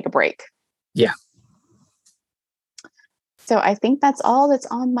go take a break. Yeah. So I think that's all that's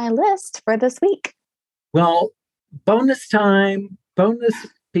on my list for this week. Well, bonus time, bonus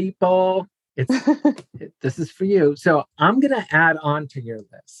people. This is for you. So I'm going to add on to your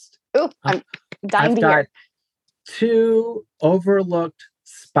list. Ooh, I'm dying to hear. I've got 2 overlooked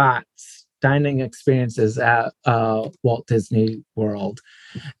spots, dining experiences at Walt Disney World.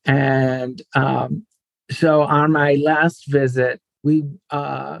 And so on my last visit, we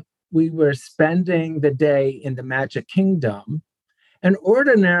were spending the day in the Magic Kingdom. And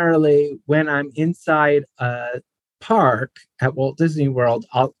ordinarily, when I'm inside a park at Walt Disney World,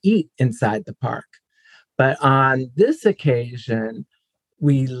 I'll eat inside the park. But on this occasion,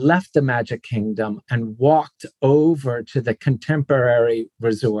 we left the Magic Kingdom and walked over to the Contemporary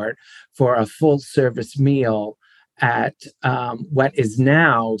Resort for a full-service meal at what is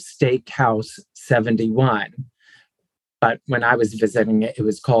now Steakhouse 71. But when I was visiting it, it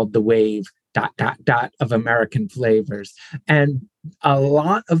was called the Wave ... of American flavors. And a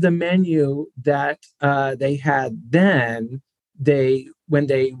lot of the menu that they had then, when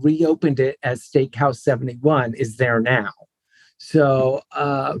they reopened it as Steakhouse 71, is there now. So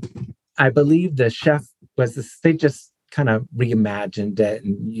I believe the chef they just kind of reimagined it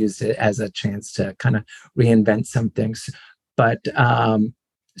and used it as a chance to kind of reinvent some things. But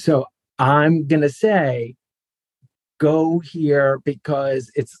so I'm going to say, go here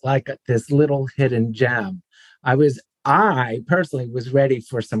because it's like this little hidden gem. I was I personally was ready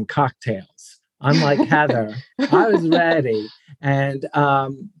for some cocktails. Unlike Heather, I was ready. And I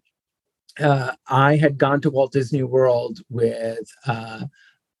had gone to Walt Disney World with a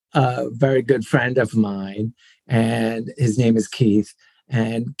very good friend of mine, and his name is Keith.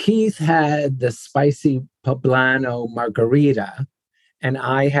 And Keith had the spicy poblano margarita, and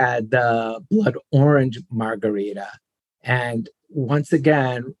I had the blood orange margarita. And once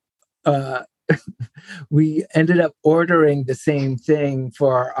again, uh, we ended up ordering the same thing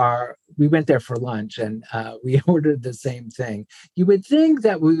for our. We went there for lunch, and we ordered the same thing. You would think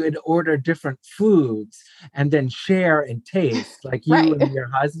that we would order different foods and then share and taste like you Right. and your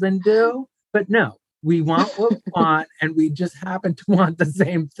husband do, but no, we want what we want, and we just happen to want the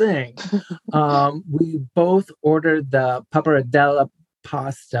same thing. We both ordered the pappardelle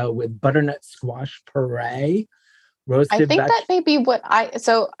pasta with butternut squash puree, I roasted think veg. that may be what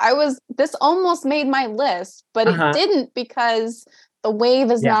this almost made my list, but it Uh-huh. didn't because the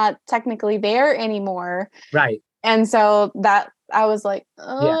wave is Yeah, not technically there anymore. right. And so that I was like, Yeah,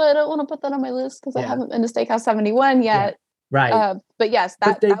 oh, I don't want to put that on my list because I yeah, haven't been to Steakhouse 71 yeah. yet. Right. But yes, But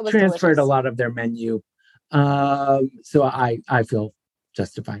that they that was transferred a delicious. lot of their menu. So I feel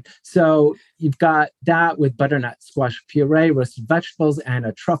justified. So you've got that with butternut squash puree, roasted vegetables, and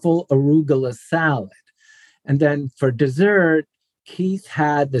a truffle arugula salad. And then for dessert, Keith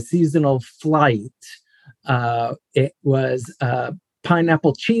had the seasonal flight. It was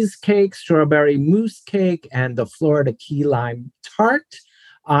pineapple cheesecake, strawberry mousse cake, and the Florida key lime tart.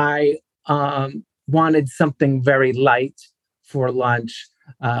 I wanted something very light for lunch.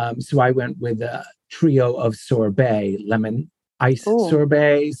 So I went with a trio of sorbet, lemon ice Ooh.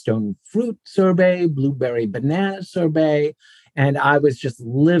 sorbet, stone fruit sorbet, blueberry banana sorbet. And I was just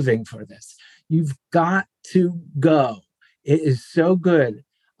living for this. You've got to go. It is so good.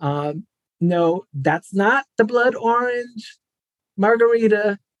 No, that's not the blood orange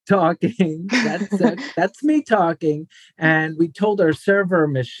margarita talking. That's me talking. And we told our server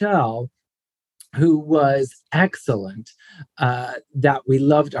Michelle, who was excellent, that we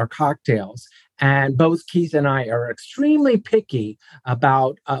loved our cocktails. And both Keith and I are extremely picky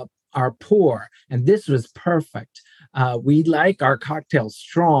about our pour, and this was perfect. We like our cocktails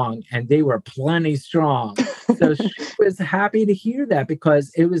strong, and they were plenty strong. So she was happy to hear that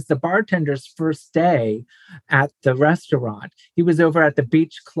because it was the bartender's first day at the restaurant. He was over at the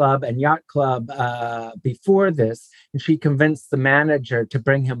beach club and yacht club before this, and she convinced the manager to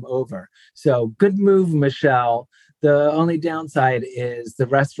bring him over. So good move, Michelle. The only downside is the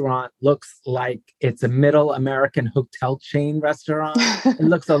restaurant looks like it's a middle American hotel chain restaurant. It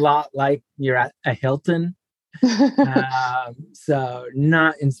looks a lot like you're at a Hilton. So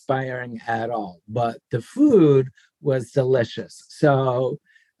not inspiring at all, but the food was delicious. So,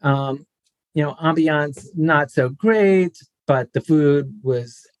 ambiance not so great, but the food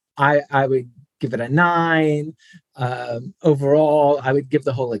was, I would give it a 9. Overall, I would give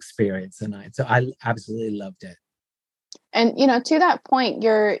the whole experience a 9. So I absolutely loved it. And to that point,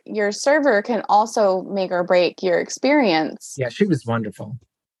 your server can also make or break your experience. Yeah, she was wonderful.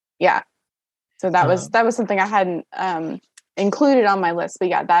 Yeah. So that was something I hadn't included on my list. But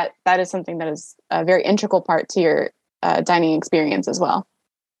yeah, that is something that is a very integral part to your dining experience as well.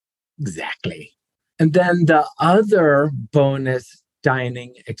 Exactly. And then the other bonus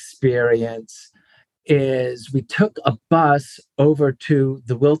dining experience is we took a bus over to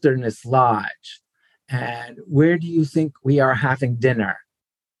the Wilderness Lodge. And where do you think we are having dinner?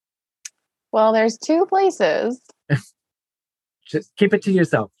 Well, there's 2 places. Just keep it to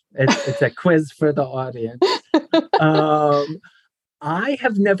yourself. It's a quiz for the audience. I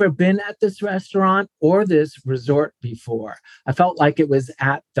have never been at this restaurant or this resort before. I felt like it was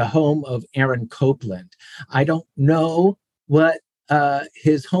at the home of Aaron Copland. I don't know what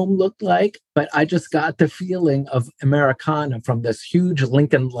his home looked like, but I just got the feeling of Americana from this huge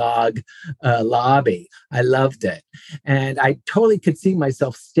Lincoln log lobby. I loved it. And I totally could see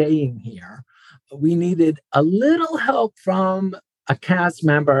myself staying here. We needed a little help from a cast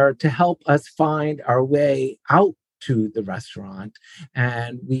member to help us find our way out to the restaurant.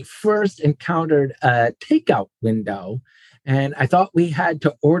 And we first encountered a takeout window. And I thought we had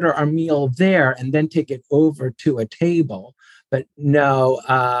to order our meal there and then take it over to a table. But no,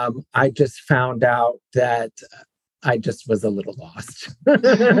 I just found out that I just was a little lost.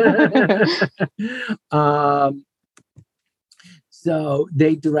 So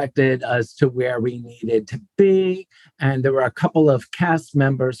they directed us to where we needed to be. And there were a couple of cast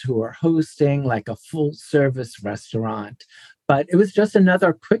members who were hosting like a full service restaurant. but it was just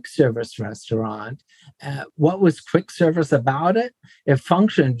another quick service restaurant. What was quick service about it? It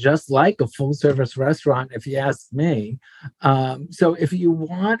functioned just like a full service restaurant, if you ask me. So if you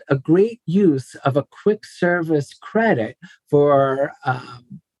want a great use of a quick service credit for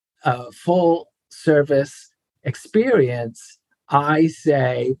a full service experience, I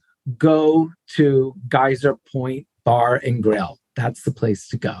say go to Geyser Point Bar and Grill. That's the place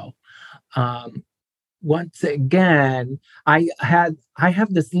to go. Once again, I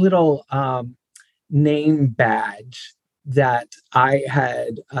have this little name badge that I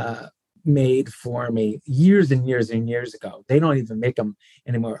had made for me years and years and years ago. They don't even make them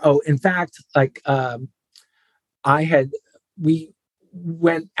anymore. Oh, in fact, like we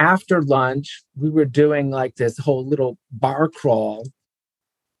went after lunch. We were doing like this whole little bar crawl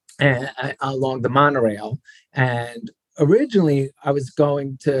along the monorail, and originally I was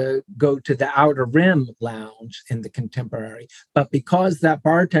going to go to the Outer Rim Lounge in the Contemporary, but because that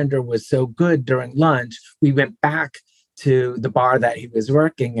bartender was so good during lunch, we went back to the bar that he was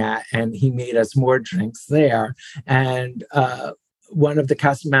working at, and he made us more drinks there. And one of the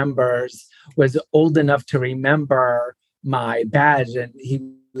cast members was old enough to remember my badge, and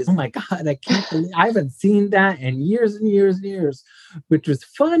he was, oh my God, I can't believe I haven't seen that in years and years and years, which was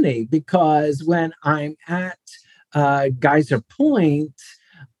funny because when I'm at Geyser Point,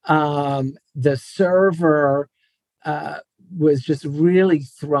 the server was just really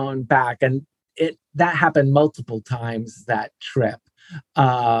thrown back, and that happened multiple times that trip.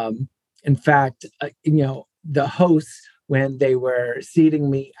 In fact, the hosts, when they were seating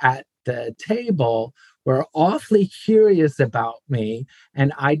me at the table, were awfully curious about me,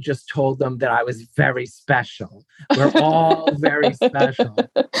 and I just told them that I was very special. We're all very special.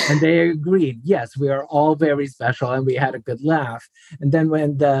 And they agreed, yes, we are all very special, and we had a good laugh. And then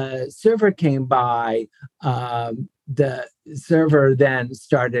when the server came by, the server then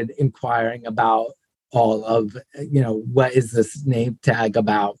started inquiring about all of, what is this name tag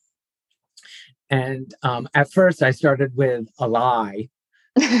about? And at first I started with a lie.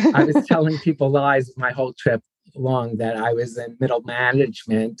 I was telling people lies my whole trip long, that I was in middle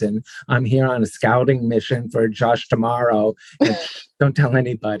management and I'm here on a scouting mission for Josh Tomorrow. And don't tell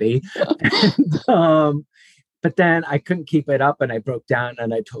anybody. And, but then I couldn't keep it up and I broke down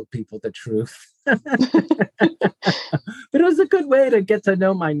and I told people the truth. But it was a good way to get to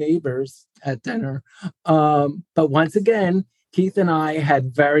know my neighbors at dinner. But once again, Keith and I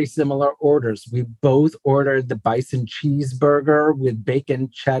had very similar orders. We both ordered the bison cheeseburger with bacon,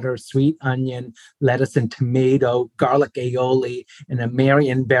 cheddar, sweet onion, lettuce and tomato, garlic aioli, and a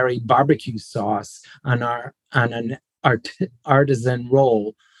Marionberry barbecue sauce on an artisan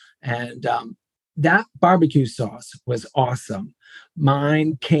roll. And that barbecue sauce was awesome.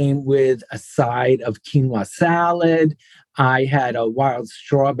 Mine came with a side of quinoa salad. I had a wild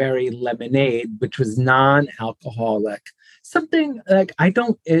strawberry lemonade, which was non-alcoholic. Something like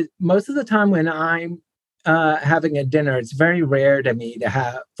most of the time when I'm having a dinner, it's very rare to me to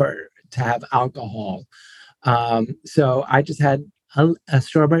have alcohol. So I just had a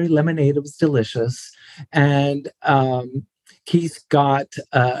strawberry lemonade. It was delicious. And Keith got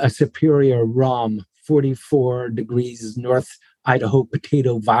a Superior rum, 44 degrees North Idaho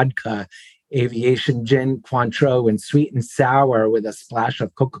potato vodka, aviation gin, Cointreau, and sweet and sour with a splash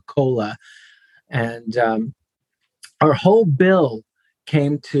of Coca-Cola. And our whole bill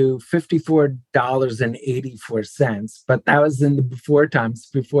came to $54.84, but that was in the before times,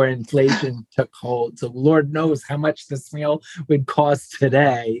 before inflation took hold. So Lord knows how much this meal would cost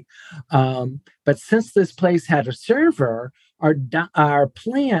today. But since this place had a server, our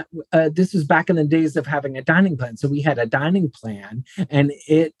plan, this was back in the days of having a dining plan. So we had a dining plan and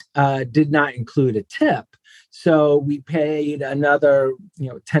it did not include a tip. So we paid another,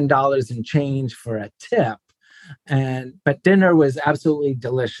 $10 and change for a tip. But dinner was absolutely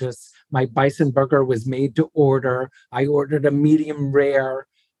delicious. My bison burger was made to order. I ordered a medium rare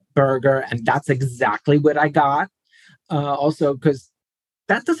burger, and that's exactly what I got. Also, because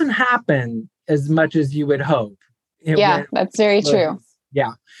that doesn't happen as much as you would hope. That's very true.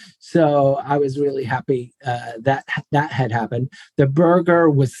 Yeah. So I was really happy that had happened. The burger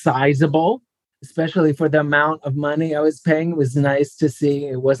was sizable, especially for the amount of money I was paying. It was nice to see.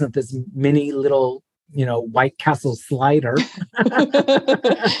 It wasn't this mini little White Castle slider.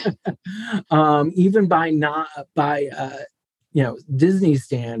 Even by Disney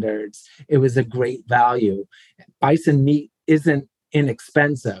standards, it was a great value. Bison meat isn't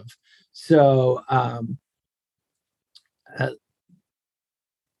inexpensive. So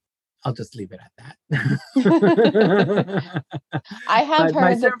I'll just leave it at that. I have But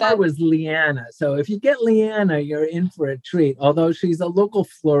my heard server that. was Leanna. So if you get Leanna, you're in for a treat. Although she's a local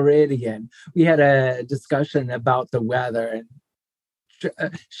Floridian, we had a discussion about the weather, and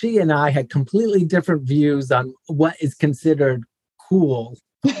she and I had completely different views on what is considered cool.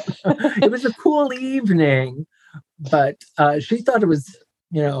 It was a cool evening, but she thought it was,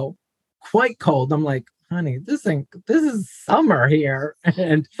 quite cold. I'm like, honey, this is summer here.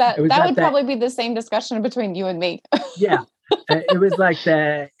 And it was That at would probably be the same discussion between you and me. yeah, it was like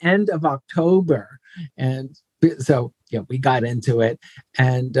the end of October. And so, yeah, we got into it.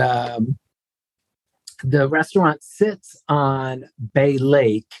 And the restaurant sits on Bay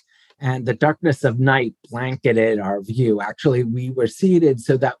Lake, and the darkness of night blanketed our view. Actually, we were seated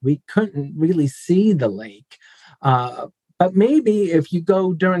so that we couldn't really see the lake. But maybe if you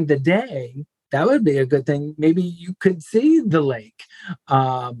go during the day, that would be a good thing. Maybe you could see the lake,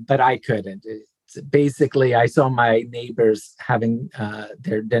 but I couldn't. Basically, I saw my neighbors having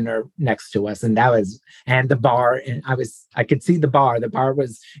their dinner next to us, and the bar, and I could see the bar. The bar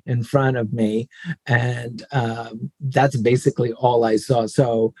was in front of me, and that's basically all I saw.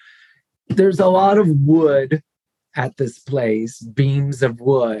 So there's a lot of wood at this place, beams of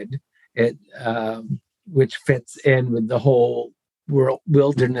wood, which fits in with the whole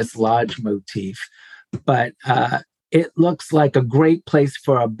wilderness lodge motif. But it looks like a great place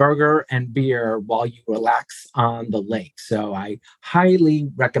for a burger and beer while you relax on the lake. So I highly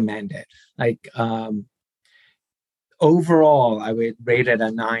recommend it. Like overall, I would rate it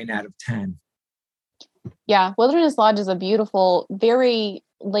a 9 out of 10. Yeah, Wilderness Lodge is a beautiful, very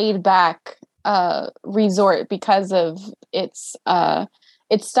laid back resort because of its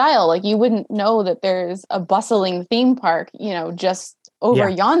style. Like you wouldn't know that there's a bustling theme park, just over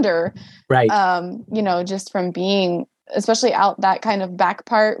yonder. Right. Just from being, especially out that kind of back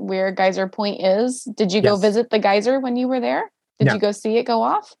part where Geyser Point is. Did you go visit the geyser when you were there? Did you go see it go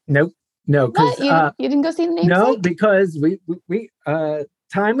off? Nope. No, because you didn't go see the namesake? No, because we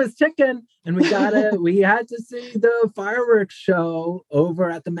time was ticking, and we had to see the fireworks show over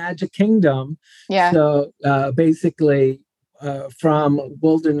at the Magic Kingdom. Yeah. So basically, from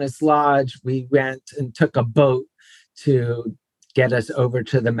Wilderness Lodge, we went and took a boat to get us over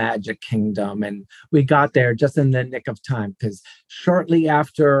to the Magic Kingdom, and we got there just in the nick of time, because shortly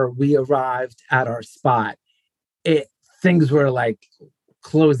after we arrived at our spot, things were like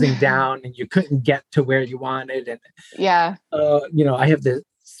closing down and you couldn't get to where you wanted. And I have this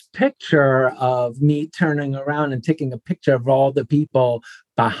picture of me turning around and taking a picture of all the people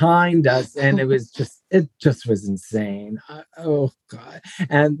behind us, and it just was insane. Oh God.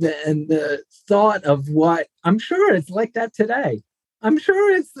 And the thought of what, I'm sure it's like that today. I'm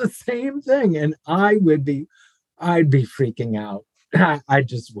sure it's the same thing, and I'd be freaking out. I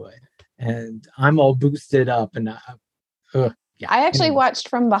just would. And I'm all boosted up, and I actually watched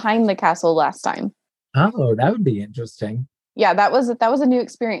from behind the castle last time. Oh, that would be interesting. Yeah, that was a new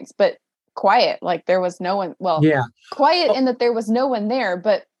experience, but quiet. Like there was no one. Well, quiet in that there was no one there,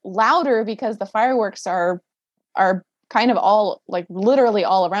 but louder because the fireworks are kind of all, like literally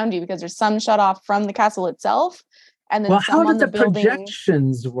all around you, because there's some shut off from the castle itself, and then some on the building. How do the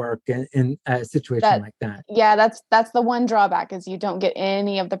projections work in a situation like that? Yeah, that's the one drawback, is you don't get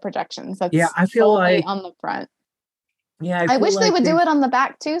any of the projections. That's I feel like on the front. Yeah, I wish they would do it on the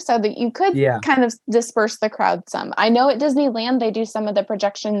back too, so that you could kind of disperse the crowd some. I know at Disneyland they do some of the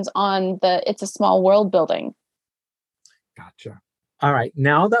projections on the It's a Small World building. Gotcha. All right,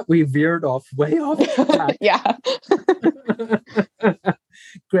 now that we veered way off track.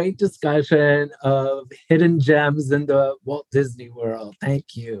 Great discussion of hidden gems in the Walt Disney World.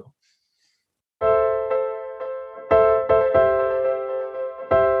 Thank you.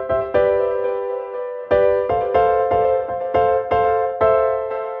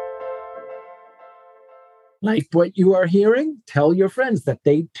 Like what you are hearing? Tell your friends that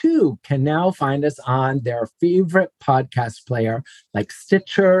they too can now find us on their favorite podcast player like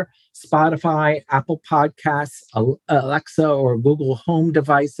Stitcher, Spotify, Apple Podcasts, Alexa or Google Home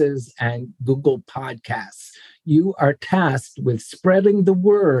devices, and Google Podcasts. You are tasked with spreading the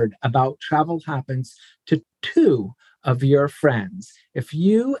word about Travel Happens to 2 of your friends. If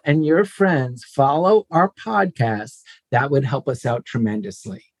you and your friends follow our podcast, that would help us out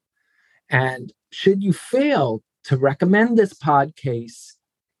tremendously. And should you fail to recommend this podcast,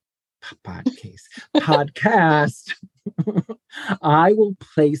 I will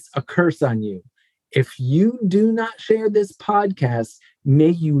place a curse on you. If you do not share this podcast, may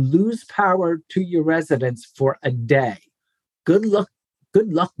you lose power to your residents for a day. Good luck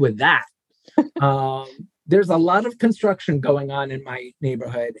with that. there's a lot of construction going on in my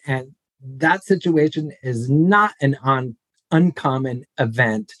neighborhood, and that situation is not an uncommon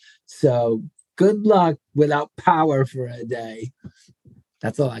event. So good luck without power for a day.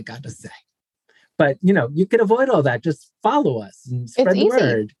 That's all I got to say. But, you can avoid all that. Just follow us and spread the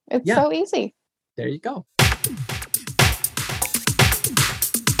word. It's so easy. There you go.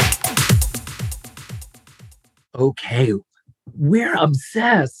 Okay. We're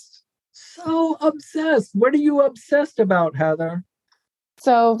obsessed. So obsessed. What are you obsessed about, Heather?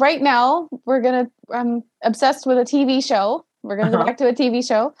 So right now I'm obsessed with a TV show. We're going to go back to a TV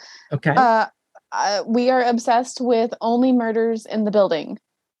show. Okay. We are obsessed with Only Murders in the Building.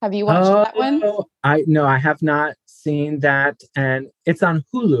 Have you watched that one? No, I have not seen that. And it's on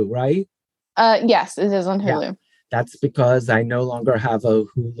Hulu, right? Yes, it is on Hulu. Yeah, that's because I no longer have a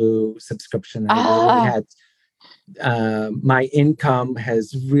Hulu subscription. I really had my income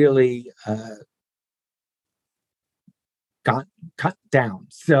has really got cut down.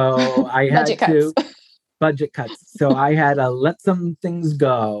 So I had budget cuts. So I had to let some things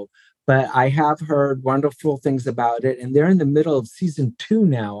go. But I have heard wonderful things about it, and they're in the middle of season 2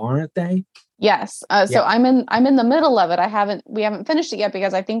 now, aren't they? Yes. So I'm in the middle of it. We haven't finished it yet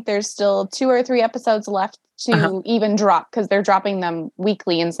because I think there's still 2 or 3 episodes left to even drop, because they're dropping them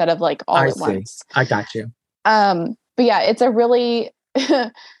weekly instead of like all at once. I got you. But yeah, it's a really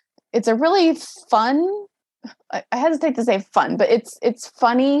fun. I hesitate to say fun, but it's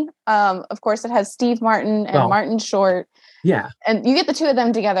funny. Of course, it has Steve Martin and Martin Short. Yeah. And you get the two of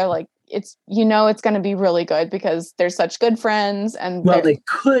them together, like it's going to be really good because they're such good friends. And they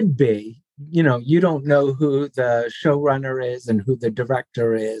could be, you don't know who the showrunner is and who the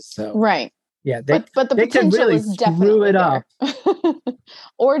director is. So right. Yeah. But the potential really is definitely screw it up.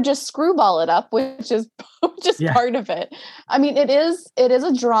 Or just screwball it up, which is part of it. I mean, it is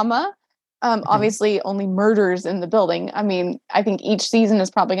a drama. Obviously only murders in the building. I mean, I think each season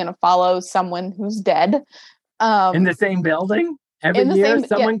is probably going to follow someone who's dead. In the same building? Every year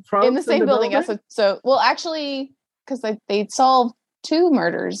someone croaks in the same building. Yeah, so well, actually, because they solved 2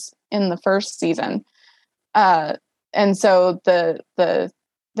 murders in the first season. And so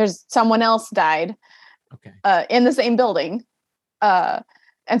there's someone else died in the same building.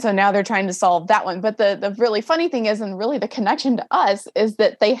 And so now they're trying to solve that one. But the really funny thing is, and really the connection to us, is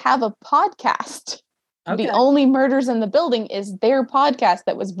that they have a podcast. Okay. The Only Murders in the Building is their podcast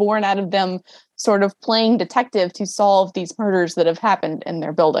that was born out of them sort of playing detective to solve these murders that have happened in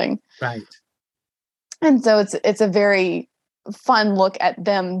their building. Right. And so it's a very fun look at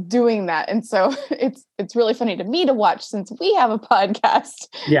them doing that. And so it's really funny to me to watch, since we have a podcast.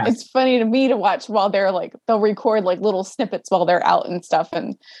 Yeah. It's funny to me to watch while they'll record like little snippets while they're out and stuff.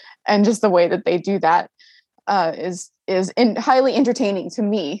 And just the way that they do that is highly entertaining to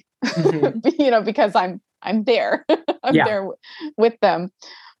me. Mm-hmm. Because I'm there. I'm there with them.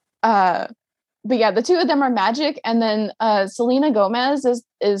 But yeah, the two of them are magic. And then Selena Gomez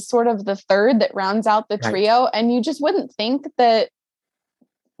is sort of the third that rounds out the trio. And you just wouldn't think that,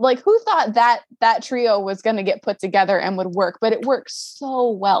 like, who thought that trio was going to get put together and would work, but it works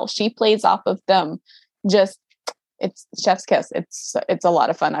so well. She plays off of them. It's chef's kiss. It's a lot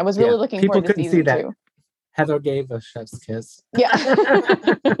of fun. I was really looking forward to season 2. Heather gave a chef's kiss. Yeah.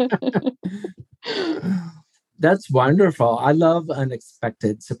 That's wonderful. I love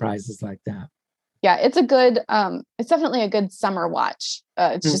unexpected surprises like that. Yeah, it's a good, it's definitely a good summer watch.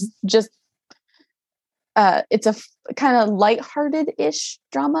 It's it's a kind of lighthearted-ish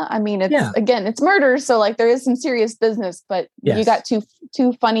drama. I mean, it's murder. So like there is some serious business, but you got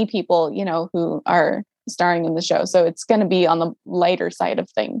two funny people, who are starring in the show. So it's going to be on the lighter side of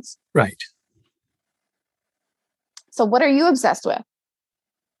things. Right. So what are you obsessed with?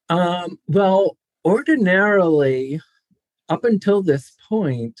 Well, ordinarily, up until this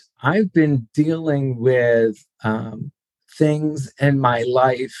point, I've been dealing with things in my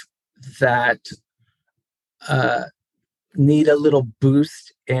life that need a little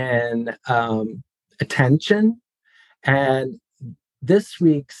boost in attention. And this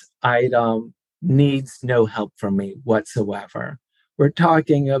week's item needs no help from me whatsoever. We're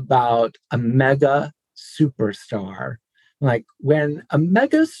talking about a mega superstar. Like when a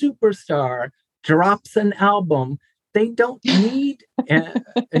mega superstar drops an album, they don't need,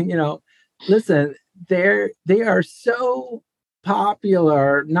 listen, they are so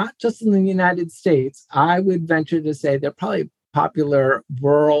popular, not just in the United States. I would venture to say they're probably popular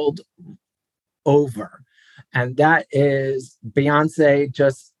world over. And that is Beyonce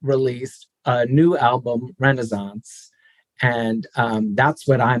just released a new album, Renaissance. And that's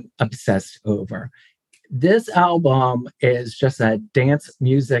what I'm obsessed over. This album is just a dance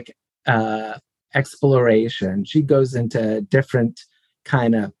music exploration. She goes into different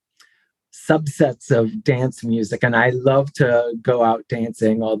kind of subsets of dance music. And I love to go out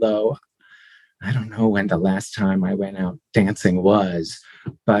dancing, although I don't know when the last time I went out dancing was,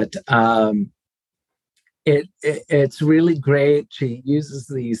 but it's really great. She uses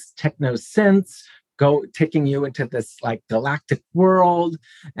these techno synths, taking you into this like galactic world,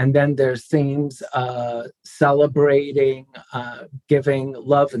 and then there's themes celebrating, giving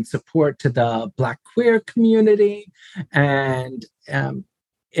love and support to the Black queer community, and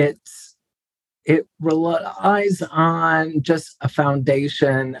it relies on just a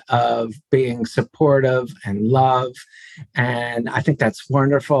foundation of being supportive and love. And I think that's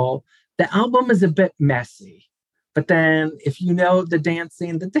wonderful. The album is a bit messy, but then if you know the dance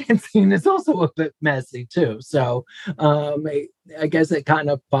scene is also a bit messy too. So I guess it kind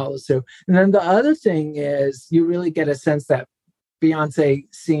of follows through. And then the other thing is you really get a sense that Beyonce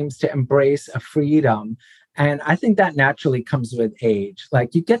seems to embrace a freedom. And I think that naturally comes with age.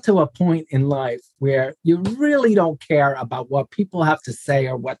 Like you get to a point in life where you really don't care about what people have to say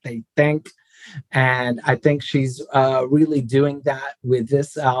or what they think. And I think she's really doing that with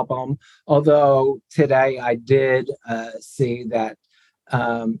this album. Although today I did see that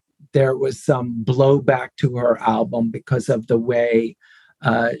there was some blowback to her album because of the way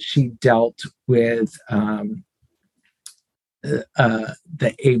she dealt with the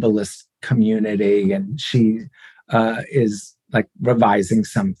ableist community, and she is like revising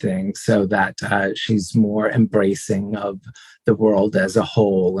something so that she's more embracing of the world as a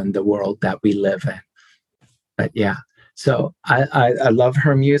whole and the world that we live in. But yeah, so I love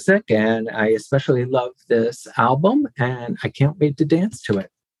her music, and I especially love this album, and I can't wait to dance to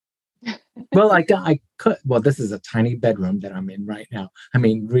it. Well, I could. Well, this is a tiny bedroom that I'm in right now. I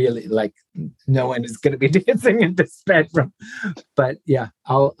mean, really, like no one is going to be dancing in this bedroom. But yeah,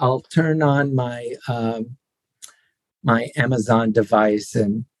 I'll turn on my my Amazon device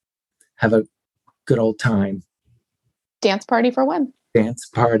and have a good old time. Dance party for one. Dance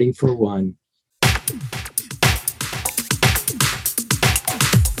party for one.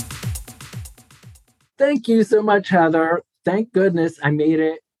 Thank you so much, Heather. Thank goodness I made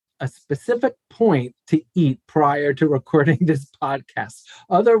it a specific point to eat prior to recording this podcast.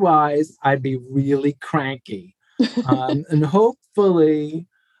 Otherwise, I'd be really cranky. And hopefully,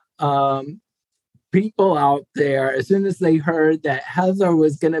 people out there, as soon as they heard that Heather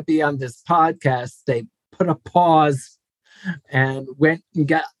was going to be on this podcast, they put a pause and went and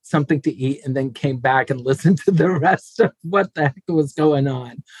got something to eat and then came back and listened to the rest of what the heck was going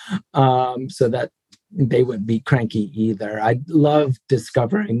on, so that they wouldn't be cranky either. I love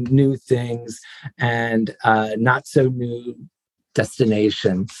discovering new things and not so new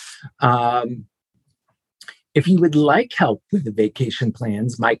destination. If you would like help with the vacation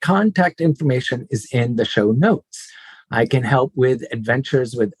plans, my contact information is in the show notes. I can help with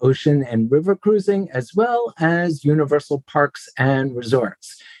adventures with ocean and river cruising, as well as Universal parks and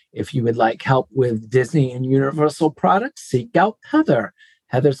resorts. If you would like help with Disney and Universal products, seek out Heather.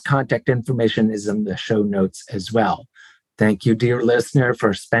 Heather's contact information is in the show notes as well. Thank you, dear listener,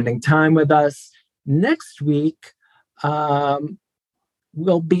 for spending time with us. Next week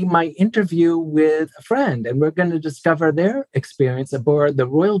will be my interview with a friend, and we're going to discover their experience aboard the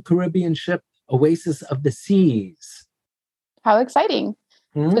Royal Caribbean ship Oasis of the Seas. How exciting.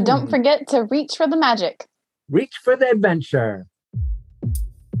 So don't forget to reach for the magic. Reach for the adventure.